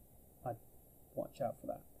 so I'd watch out for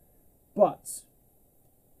that. But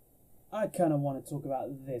I kind of want to talk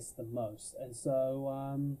about this the most, and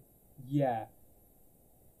so yeah,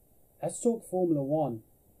 let's talk Formula One.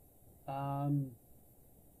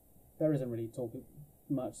 There isn't really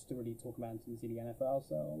much to really talk about in the NFL,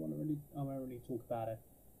 so I want to really talk about it.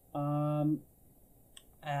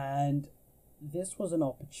 And this was an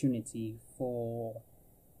opportunity for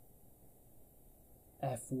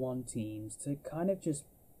F1 teams to kind of just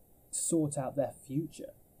sort out their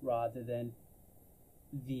future rather than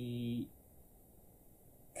the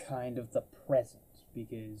kind of the present,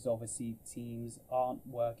 because obviously teams aren't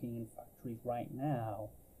working in factories right now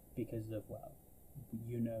because of, well,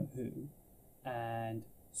 you know who. And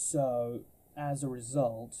so as a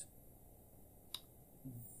result,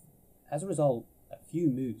 a few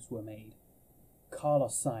moves were made.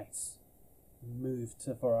 Carlos Sainz moved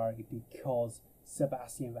to Ferrari because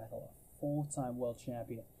Sebastian Vettel 4-time world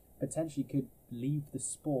champion, potentially could leave the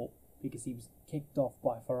sport because he was kicked off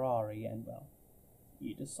by Ferrari and, well,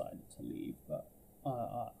 he decided to leave, but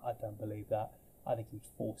I don't believe that. I think he was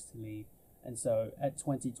forced to leave. And so at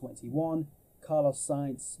 2021, Carlos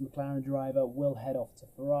Sainz, McLaren driver, will head off to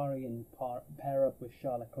Ferrari and pair up with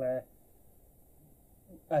Charles Leclerc.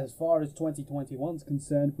 As far as 2021 is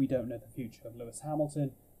concerned, we don't know the future of Lewis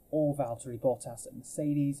Hamilton or Valtteri Bottas at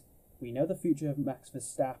Mercedes. We know the future of Max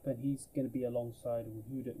Verstappen. He's going to be alongside who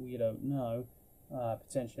we don't know,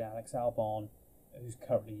 potentially Alex Albon, who's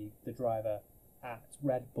currently the driver at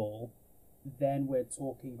Red Bull. Then we're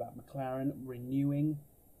talking about McLaren renewing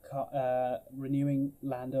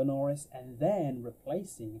Lando Norris and then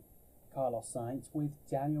replacing Carlos Sainz with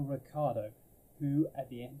Daniel Ricciardo, who at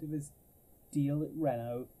the end of his deal at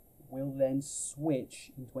Renault will then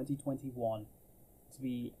switch in 2021 to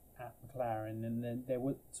be at McLaren. And then there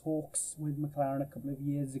were talks with McLaren a couple of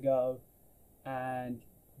years ago, and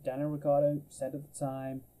Daniel Ricciardo said at the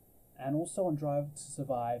time, and also on Drive to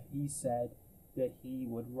Survive, he said that he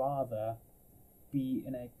would rather be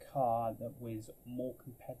in a car that was more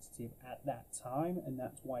competitive at that time, and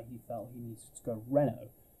that's why he felt he needed to go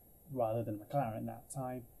Renault rather than McLaren that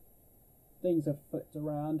time. Things have flipped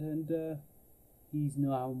around, and he's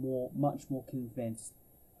now much more convinced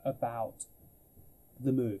about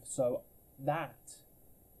the move. So that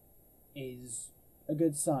is a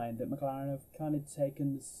good sign that McLaren have kind of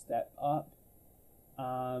taken the step up.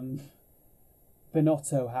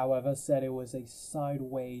 Binotto, however, said it was a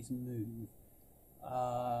sideways move.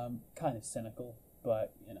 Kind of cynical,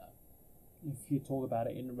 but if you talk about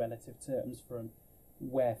it in relative terms from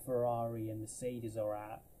where Ferrari and Mercedes are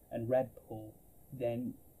at and Red Bull,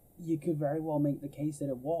 then you could very well make the case that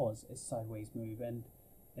it was a sideways move. And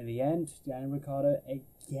in the end, Daniel Ricciardo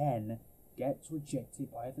again gets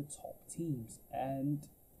rejected by the top teams, and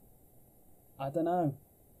I don't know.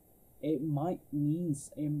 They might be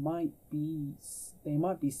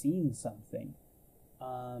seeing something.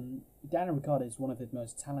 Daniel Ricciardo is one of the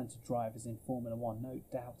most talented drivers in Formula One, no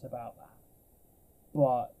doubt about that.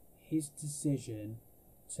 But his decision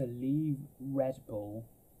to leave Red Bull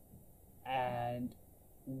and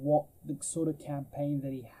what the sort of campaign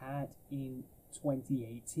that he had in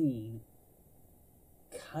 2018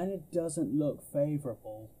 kind of doesn't look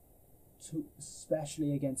favourable,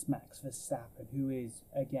 especially against Max Verstappen, who is,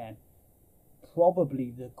 again, probably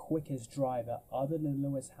the quickest driver other than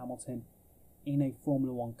Lewis Hamilton in a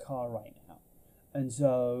Formula One car right now. And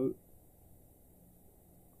so,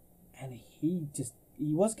 and he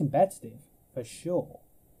was competitive for sure,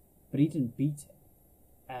 but he didn't beat him.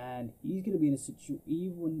 And he's going to be in a situation,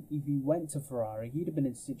 even if he went to Ferrari, he'd have been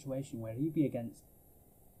in a situation where he'd be against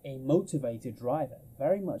a motivated driver,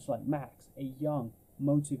 very much like Max, a young,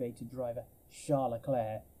 motivated driver, Charles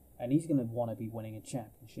Leclerc, and he's going to want to be winning a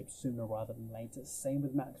championship sooner rather than later. Same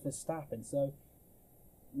with Max Verstappen. So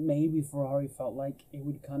maybe Ferrari felt like it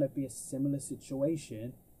would kind of be a similar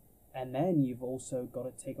situation. And then you've also got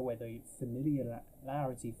to take away the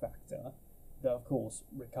familiarity factor that, of course,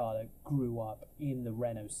 Ricciardo grew up in the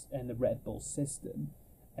Renault and the Red Bull system,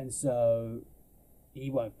 and so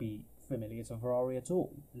he won't be familiar to Ferrari at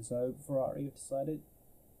all. And so Ferrari have decided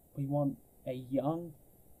we want a young,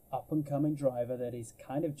 up-and-coming driver that is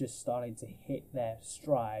kind of just starting to hit their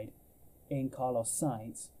stride in Carlos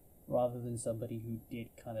Sainz, rather than somebody who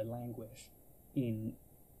did kind of languish in,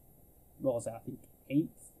 what was that, I think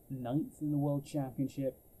 8th, 9th in the World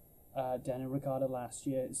Championship, Daniel Ricciardo last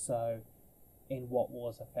year, so in what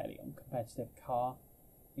was a fairly uncompetitive car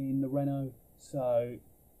in the Renault. So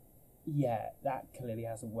yeah, that clearly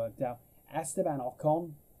hasn't worked out. Esteban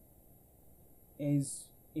Ocon is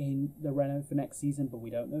in the Renault for next season, but we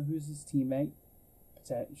don't know who's his teammate.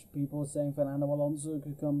 People are saying Fernando Alonso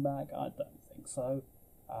could come back. I don't think so.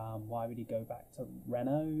 Why would he go back to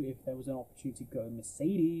Renault? If there was an opportunity to go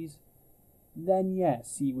Mercedes, then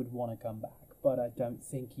yes, he would want to come back. But I don't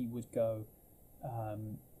think he would go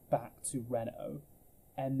back to Renault.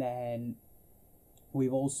 And then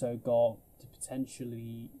we've also got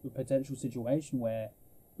a potential situation where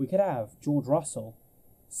we could have George Russell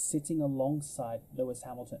sitting alongside Lewis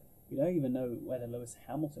Hamilton. We don't even know whether Lewis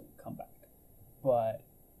Hamilton will come back, but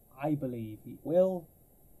I believe he will.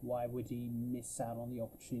 Why would he miss out on the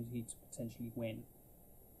opportunity to potentially win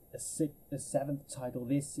the 7th title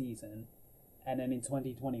this season, and then in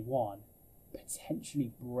 2021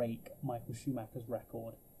 potentially break Michael Schumacher's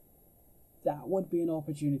record? That would be an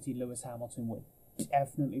opportunity Lewis Hamilton would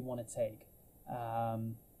definitely want to take.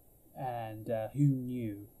 And who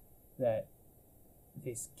knew that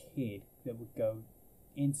this kid that would go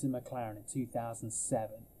into McLaren in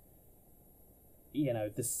 2007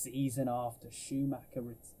 the season after Schumacher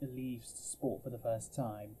leaves the sport for the first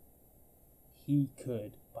time, he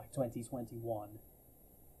could, by 2021,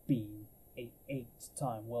 be a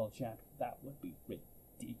 8-time world champion. That would be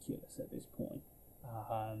ridiculous at this point.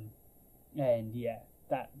 And yeah,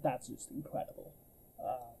 that's just incredible.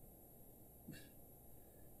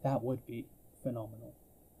 That would be phenomenal.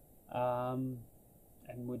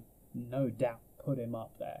 And would no doubt put him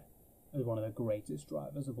up there as one of the greatest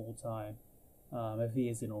drivers of all time, if he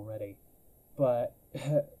isn't already. But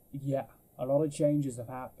yeah, a lot of changes have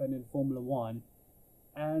happened in Formula One,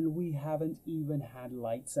 and we haven't even had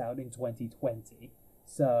lights out in 2020.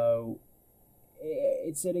 So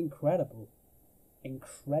it's an incredible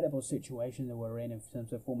situation that we're in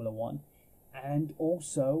terms of Formula One. And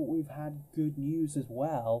also, we've had good news as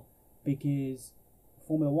well, because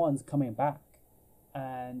Formula One's coming back.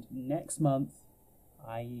 And next month,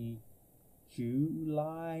 i.e.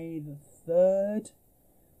 July the 3rd,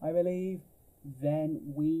 I believe,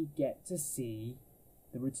 then we get to see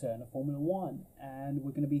the return of Formula One. And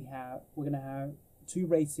we're going to have 2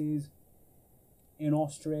 races in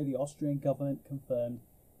Austria. The Austrian government confirmed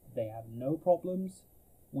they have no problems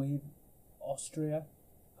with Austria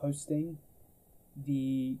hosting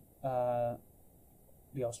the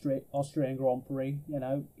Austrian Grand Prix,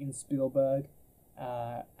 in Spielberg,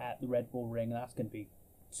 at the Red Bull Ring. That's going to be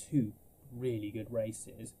 2 really good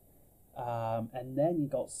races. And then you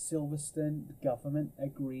got Silverstone. The government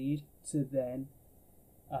agreed to then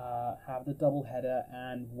have the double header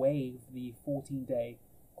and waive the 14-day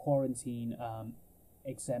quarantine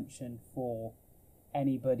exemption for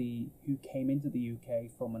anybody who came into the UK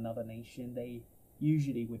from another nation. They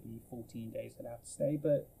usually would be 14 days they'd have to stay,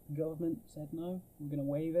 but the government said no, we're going to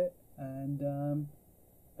waive it. And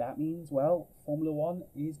that means, well, Formula One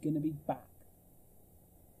is going to be back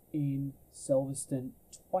in Silverstone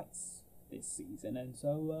twice this season. And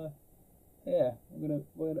so yeah,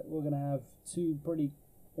 we're gonna have 2 pretty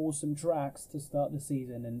awesome tracks to start the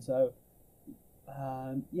season. And so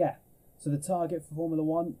yeah, so the target for Formula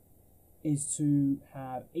One is to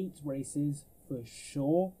have 8 races for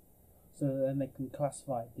sure, so then they can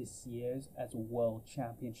classify this year's as a world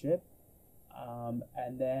championship.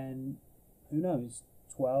 And then who knows,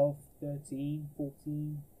 12, 13,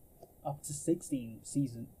 14, up to 16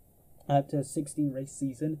 race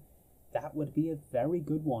season. That would be a very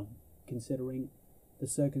good one, considering the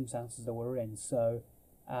circumstances that we're in. So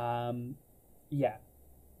yeah,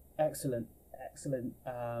 excellent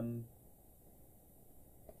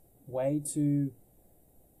way to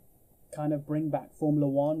kind of bring back Formula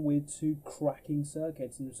One with 2 cracking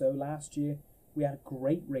circuits. And so last year we had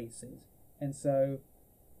great races, and so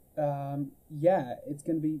yeah, it's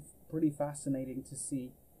going to be pretty fascinating to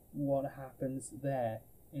see what happens there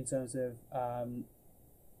in terms of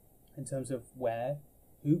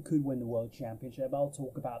who could win the world championship. I'll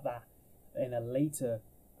talk about that in a later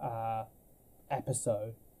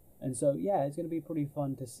episode. And so yeah, it's going to be pretty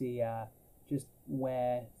fun to see just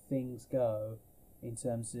where things go in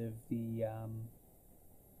terms of the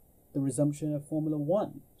resumption of Formula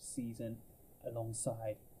One season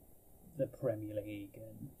alongside the Premier League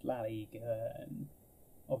and La Liga and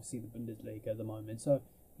obviously the Bundesliga at the moment. So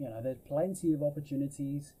there's plenty of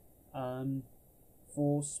opportunities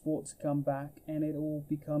for sport to come back, and it all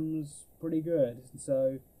becomes pretty good.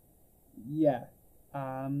 So yeah,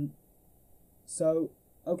 so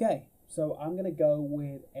okay, so I'm gonna go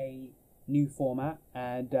with a new format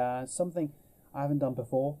and something I haven't done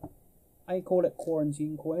before. I call it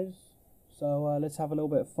Quarantine Quiz. So let's have a little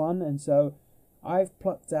bit of fun. And so I've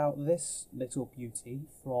plucked out this little beauty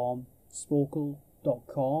from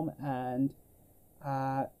Sporkle.com, and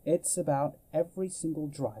it's about every single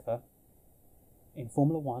driver in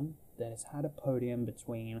Formula One that has had a podium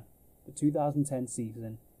between the 2010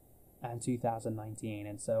 season and 2019.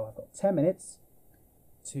 And so I've got 10 minutes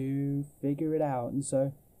to figure it out. And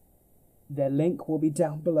so their link will be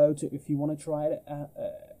down below if you want to try it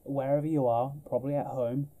wherever you are, probably at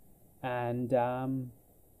home. And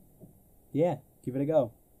yeah, give it a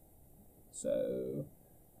go. So,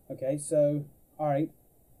 okay, so, alright,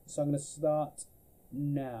 so I'm going to start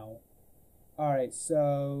now. Alright,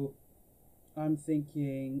 so I'm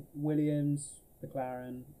thinking Williams,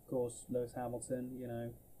 McLaren, of course, Lewis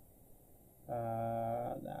Hamilton,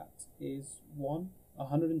 that is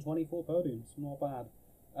 124 podiums, not bad.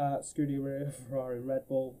 Scuderia, Ferrari, Red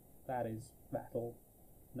Bull, that is Vettel,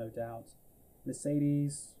 no doubt.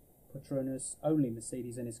 Mercedes, Petronas, only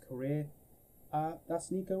Mercedes in his career. That's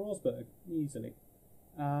Nico Rosberg, easily.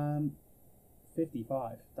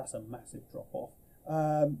 55, that's a massive drop off.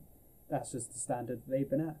 That's just the standard they've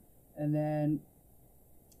been at. And then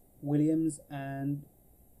Williams and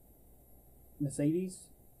Mercedes.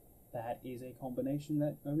 That is a combination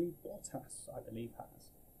that only Bottas, I believe,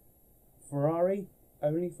 has. Ferrari,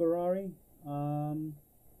 only Ferrari. I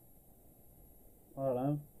don't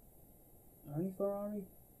know. Only Ferrari?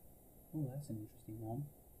 Oh, that's an interesting one.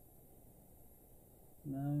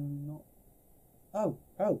 No, not. Oh,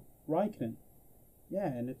 Raikkonen. Yeah,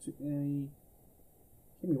 and it's Kimi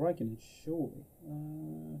Raikkonen, surely.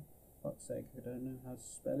 Fuck's sake, I don't know how to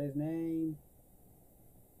spell his name.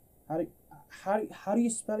 How do you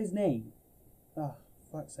spell his name? Ah,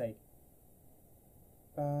 fuck's sake.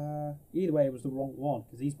 Either way, it was the wrong one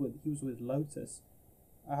because he was with Lotus.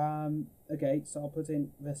 Okay, so I'll put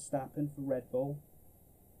in Verstappen for Red Bull.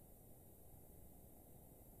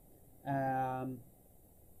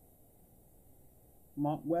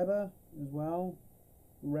 Mark Webber as well,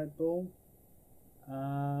 Red Bull.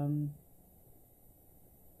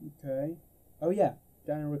 Okay. Oh yeah,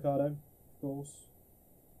 Daniel Ricciardo, of course.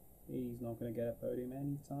 He's not going to get a podium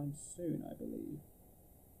anytime soon, I believe.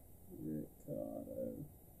 Ricciardo.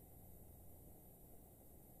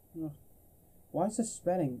 Oh. Why is the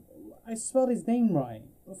spelling? I spelled his name right.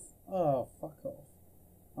 Oh, fuck off.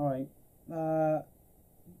 Alright. Vodafone,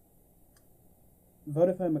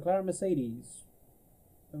 McLaren, Mercedes.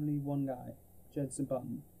 Only one guy. Jenson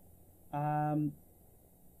Button.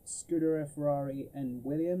 Scuderia, Ferrari, and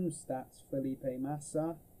Williams. That's Felipe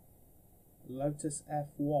Massa. Lotus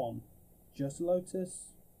F1. Just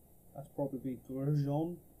Lotus. That's probably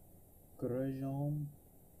Grosjean. Grosjean.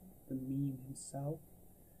 The meme himself.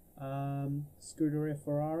 Scuderia,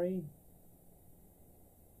 Ferrari.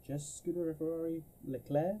 Just Scuderia, Ferrari.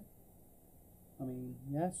 Leclerc. I mean,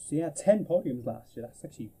 yes, yeah, 10 podiums last year. That's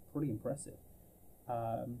actually pretty impressive.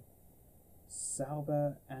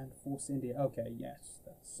 Sauber and Force India. Okay, yes,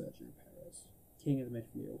 that's Sergio Perez, king of the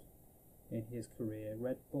midfield in his career.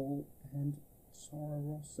 Red Bull and Toro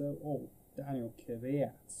Rosso. Oh, Daniel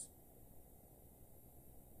Kvyat,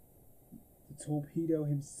 the torpedo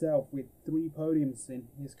himself, with 3 podiums in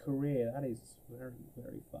his career. That is very,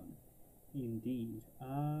 very fun indeed.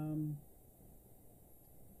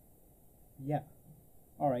 Yeah.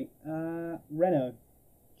 Alright, Renault.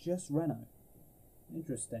 Just Renault.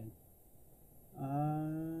 Interesting.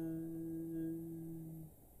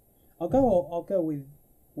 I'll go with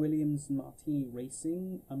Williams Martini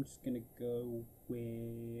Racing. I'm just gonna go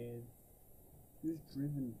with who's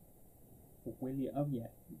driven for Williams. Oh yeah,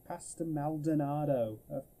 Pastor Maldonado.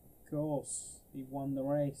 Of course, he won the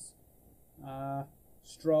race.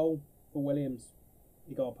 Stroll for Williams.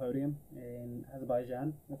 He got a podium in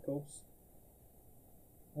Azerbaijan, of course.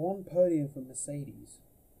 1 podium for Mercedes.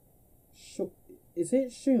 Is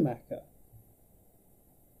it Schumacher?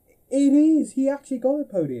 It is! He actually got a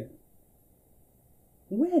podium.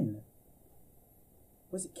 When?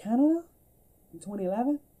 Was it Canada? In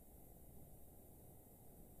 2011?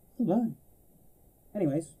 I don't know.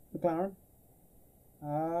 Anyways, McLaren.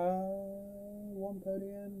 1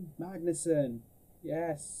 podium. Magnussen.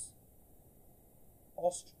 Yes.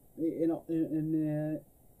 In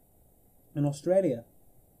Australia.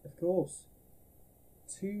 Of course.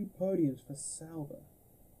 2 podiums for Sauber.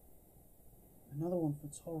 Another one for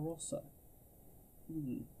Toro Rosso.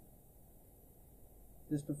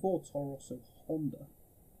 This before Toro Rosso Honda.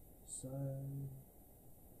 So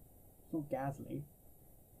it's not Gasly.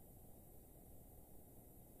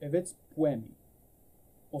 If it's Buemi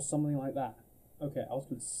or something like that. Okay, I was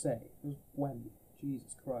gonna say it was Buemi.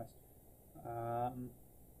 Jesus Christ.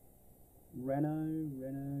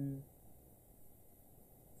 Renault,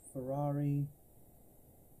 Ferrari,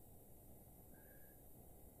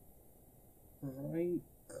 Raikkonen.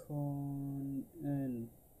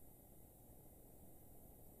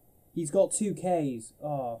 He's got 2 Ks.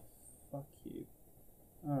 Oh, fuck you.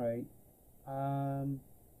 Alright.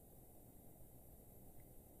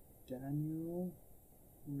 Daniel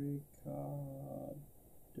Ricciardo.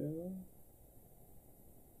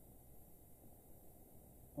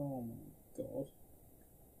 Oh my god.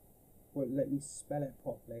 Well, let me spell it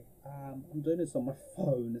properly. I'm doing this on my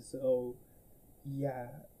phone, so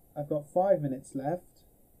yeah. I've got 5 minutes left.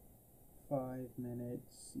 5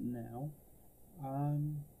 minutes now.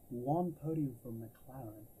 1 podium from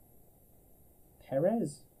McLaren.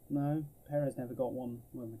 Perez? No, Perez never got one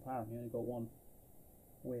with McLaren. He only got 1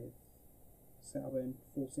 with Sauber and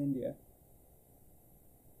Force India.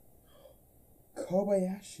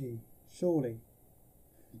 Kobayashi, surely.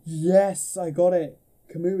 Yes, I got it.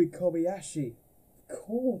 Kamui Kobayashi. Of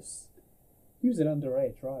course. He was an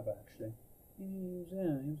underrated driver, actually. He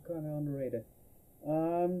was kind of underrated.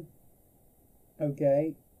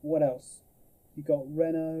 Okay, what else? You got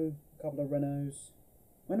Renault, a couple of Renaults.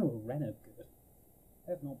 When were Renault good?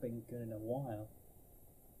 They have not been good in a while.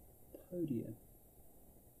 Podium.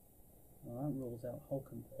 Well, that rules out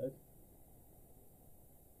Hulkenberg.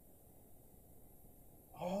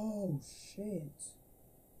 Oh, shit.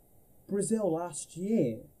 Brazil last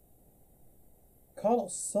year.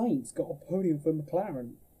 Carlos Sainz got a podium for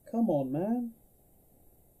McLaren. Come on, man.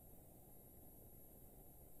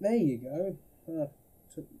 There you go. I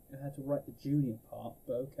had to write the junior part,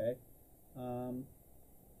 but okay.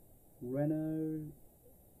 Renault,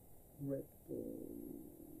 Red Bull.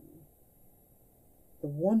 The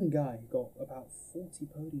one guy got about 40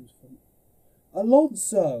 podiums from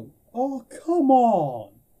Alonso. Oh, come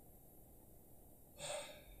on.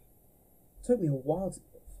 Took me a while to...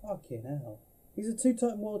 Fucking hell. He's a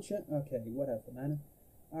two-time world champ. Okay, whatever, man.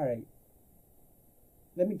 Alright.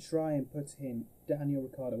 Let me try and put in Daniel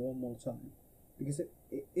Ricciardo one more time. Because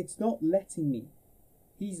it's not letting me.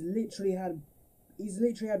 He's literally had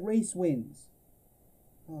race wins.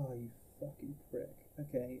 Oh, you fucking prick.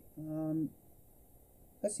 Okay,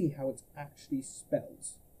 let's see how it's actually spelled,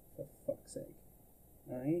 for fuck's sake.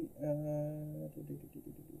 Alright,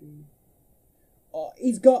 oh,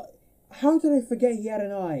 he's got... How did I forget he had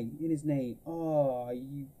an I in his name? Oh,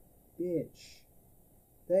 you bitch.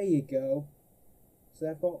 There you go. So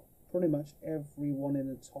I've got pretty much everyone in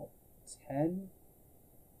the top 10?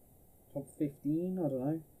 Top 15? I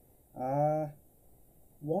don't know.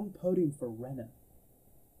 One podium for Renault.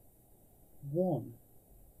 One.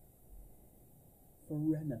 For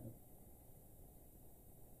Renault.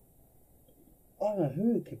 I don't know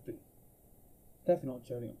who it could be. Definitely not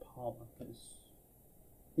Jolyon Palmer, because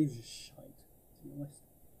he was just shite, to be honest.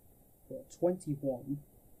 But 21.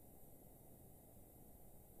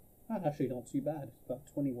 That's actually not too bad. It's about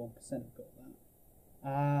 21% have got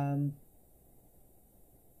that.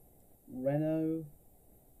 Renault.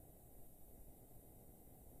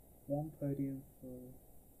 One podium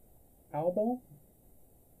for Albon?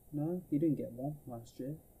 No, he didn't get one last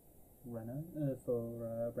year. Renault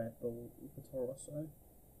for Red Bull for Toro Rosso.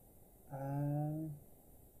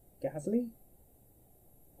 Gasly?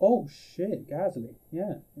 Oh shit, Gasly.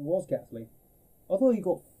 Yeah, it was Gasly. I thought he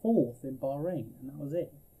got 4th in Bahrain and that was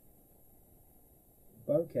it.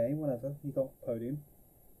 But okay, whatever. He got podium.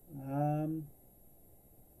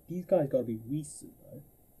 These guys got to be recent though.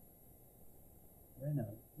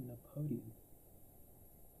 Renault in a podium.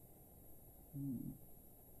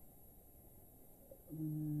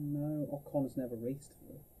 No, Ocon's never raced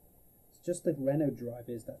for it. It's just the Renault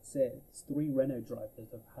drivers, that's it. It's 3 Renault drivers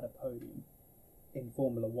that have had a podium in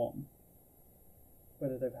Formula 1.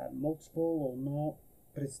 Whether they've had multiple or not,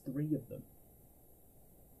 but it's 3 of them.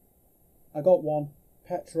 I got one.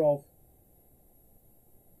 Petrov.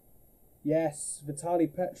 Yes, Vitaly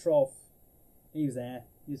Petrov. He was there.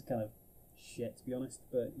 He was kind of shit, to be honest,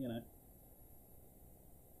 but, you know.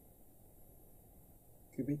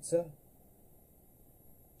 Kubica.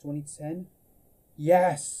 2010.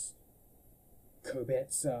 Yes!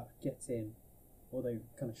 Kubica, get in. Although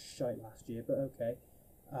kind of shite last year, but okay.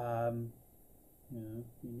 You know,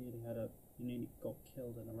 he nearly got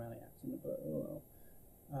killed in a rally accident, but oh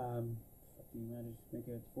well. Fucking managed to make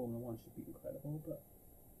it to Formula 1 should be incredible, but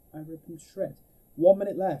I ripped him to shreds. 1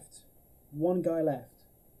 minute left. One guy left.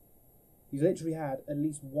 He's literally had at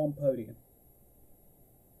least one podium.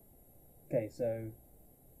 Okay, so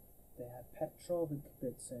they had Petrov and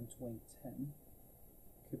Kubica in 2010.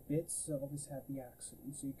 Kubica obviously had the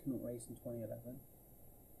accident, so he couldn't race in 2011.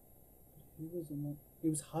 Who was in that? It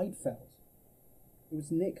was Heidfeld. It was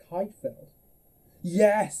Nick Heidfeld.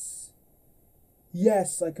 Yes!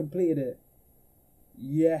 Yes, I completed it.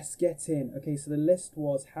 Yes, get in. Okay, so the list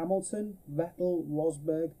was Hamilton, Vettel,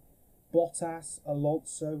 Rosberg, Bottas,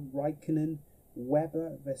 Alonso, Raikkonen,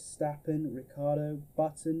 Webber, Verstappen, Ricciardo,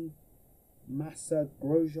 Button, Massa,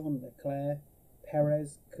 Grosjean, Leclerc,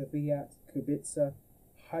 Perez, Kvyat, Kubica,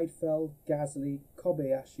 Heidfeld, Gasly,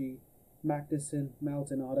 Kobayashi, Magnussen,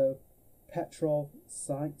 Maldonado, Petrov,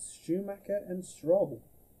 Sainz, Schumacher, and Stroll.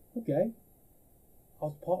 Okay. I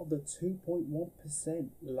was part of the 2.1%.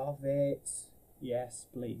 Love it. Yes,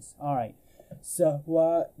 please. Alright. So,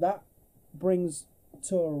 that brings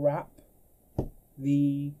to a wrap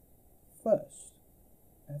the first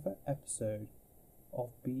ever episode of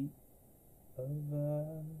Be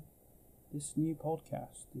Over this new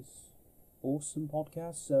podcast. This awesome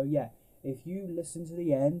podcast. So, yeah. If you listen to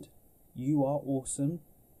the end, you are awesome.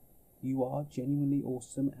 You are genuinely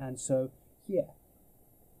awesome. And so, yeah.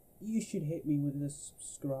 You should hit me with a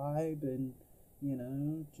subscribe and, you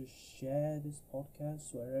know, just share this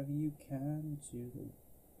podcast wherever you can to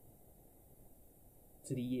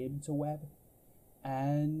the interweb.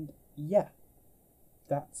 And yeah,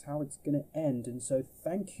 that's how it's going to end. And so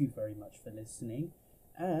thank you very much for listening.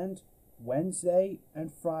 And Wednesday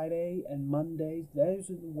and Friday and Mondays, those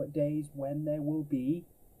are the days when there will be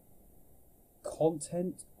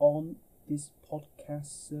content on this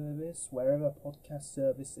podcast service, wherever podcast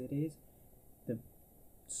service it is.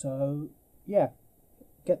 So yeah,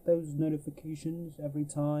 get those notifications every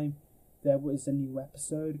time there was a new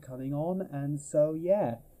episode coming on. And so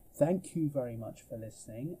yeah, thank you very much for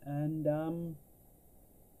listening, and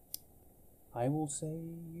I will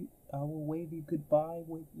wave you goodbye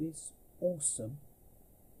with this awesome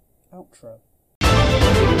outro.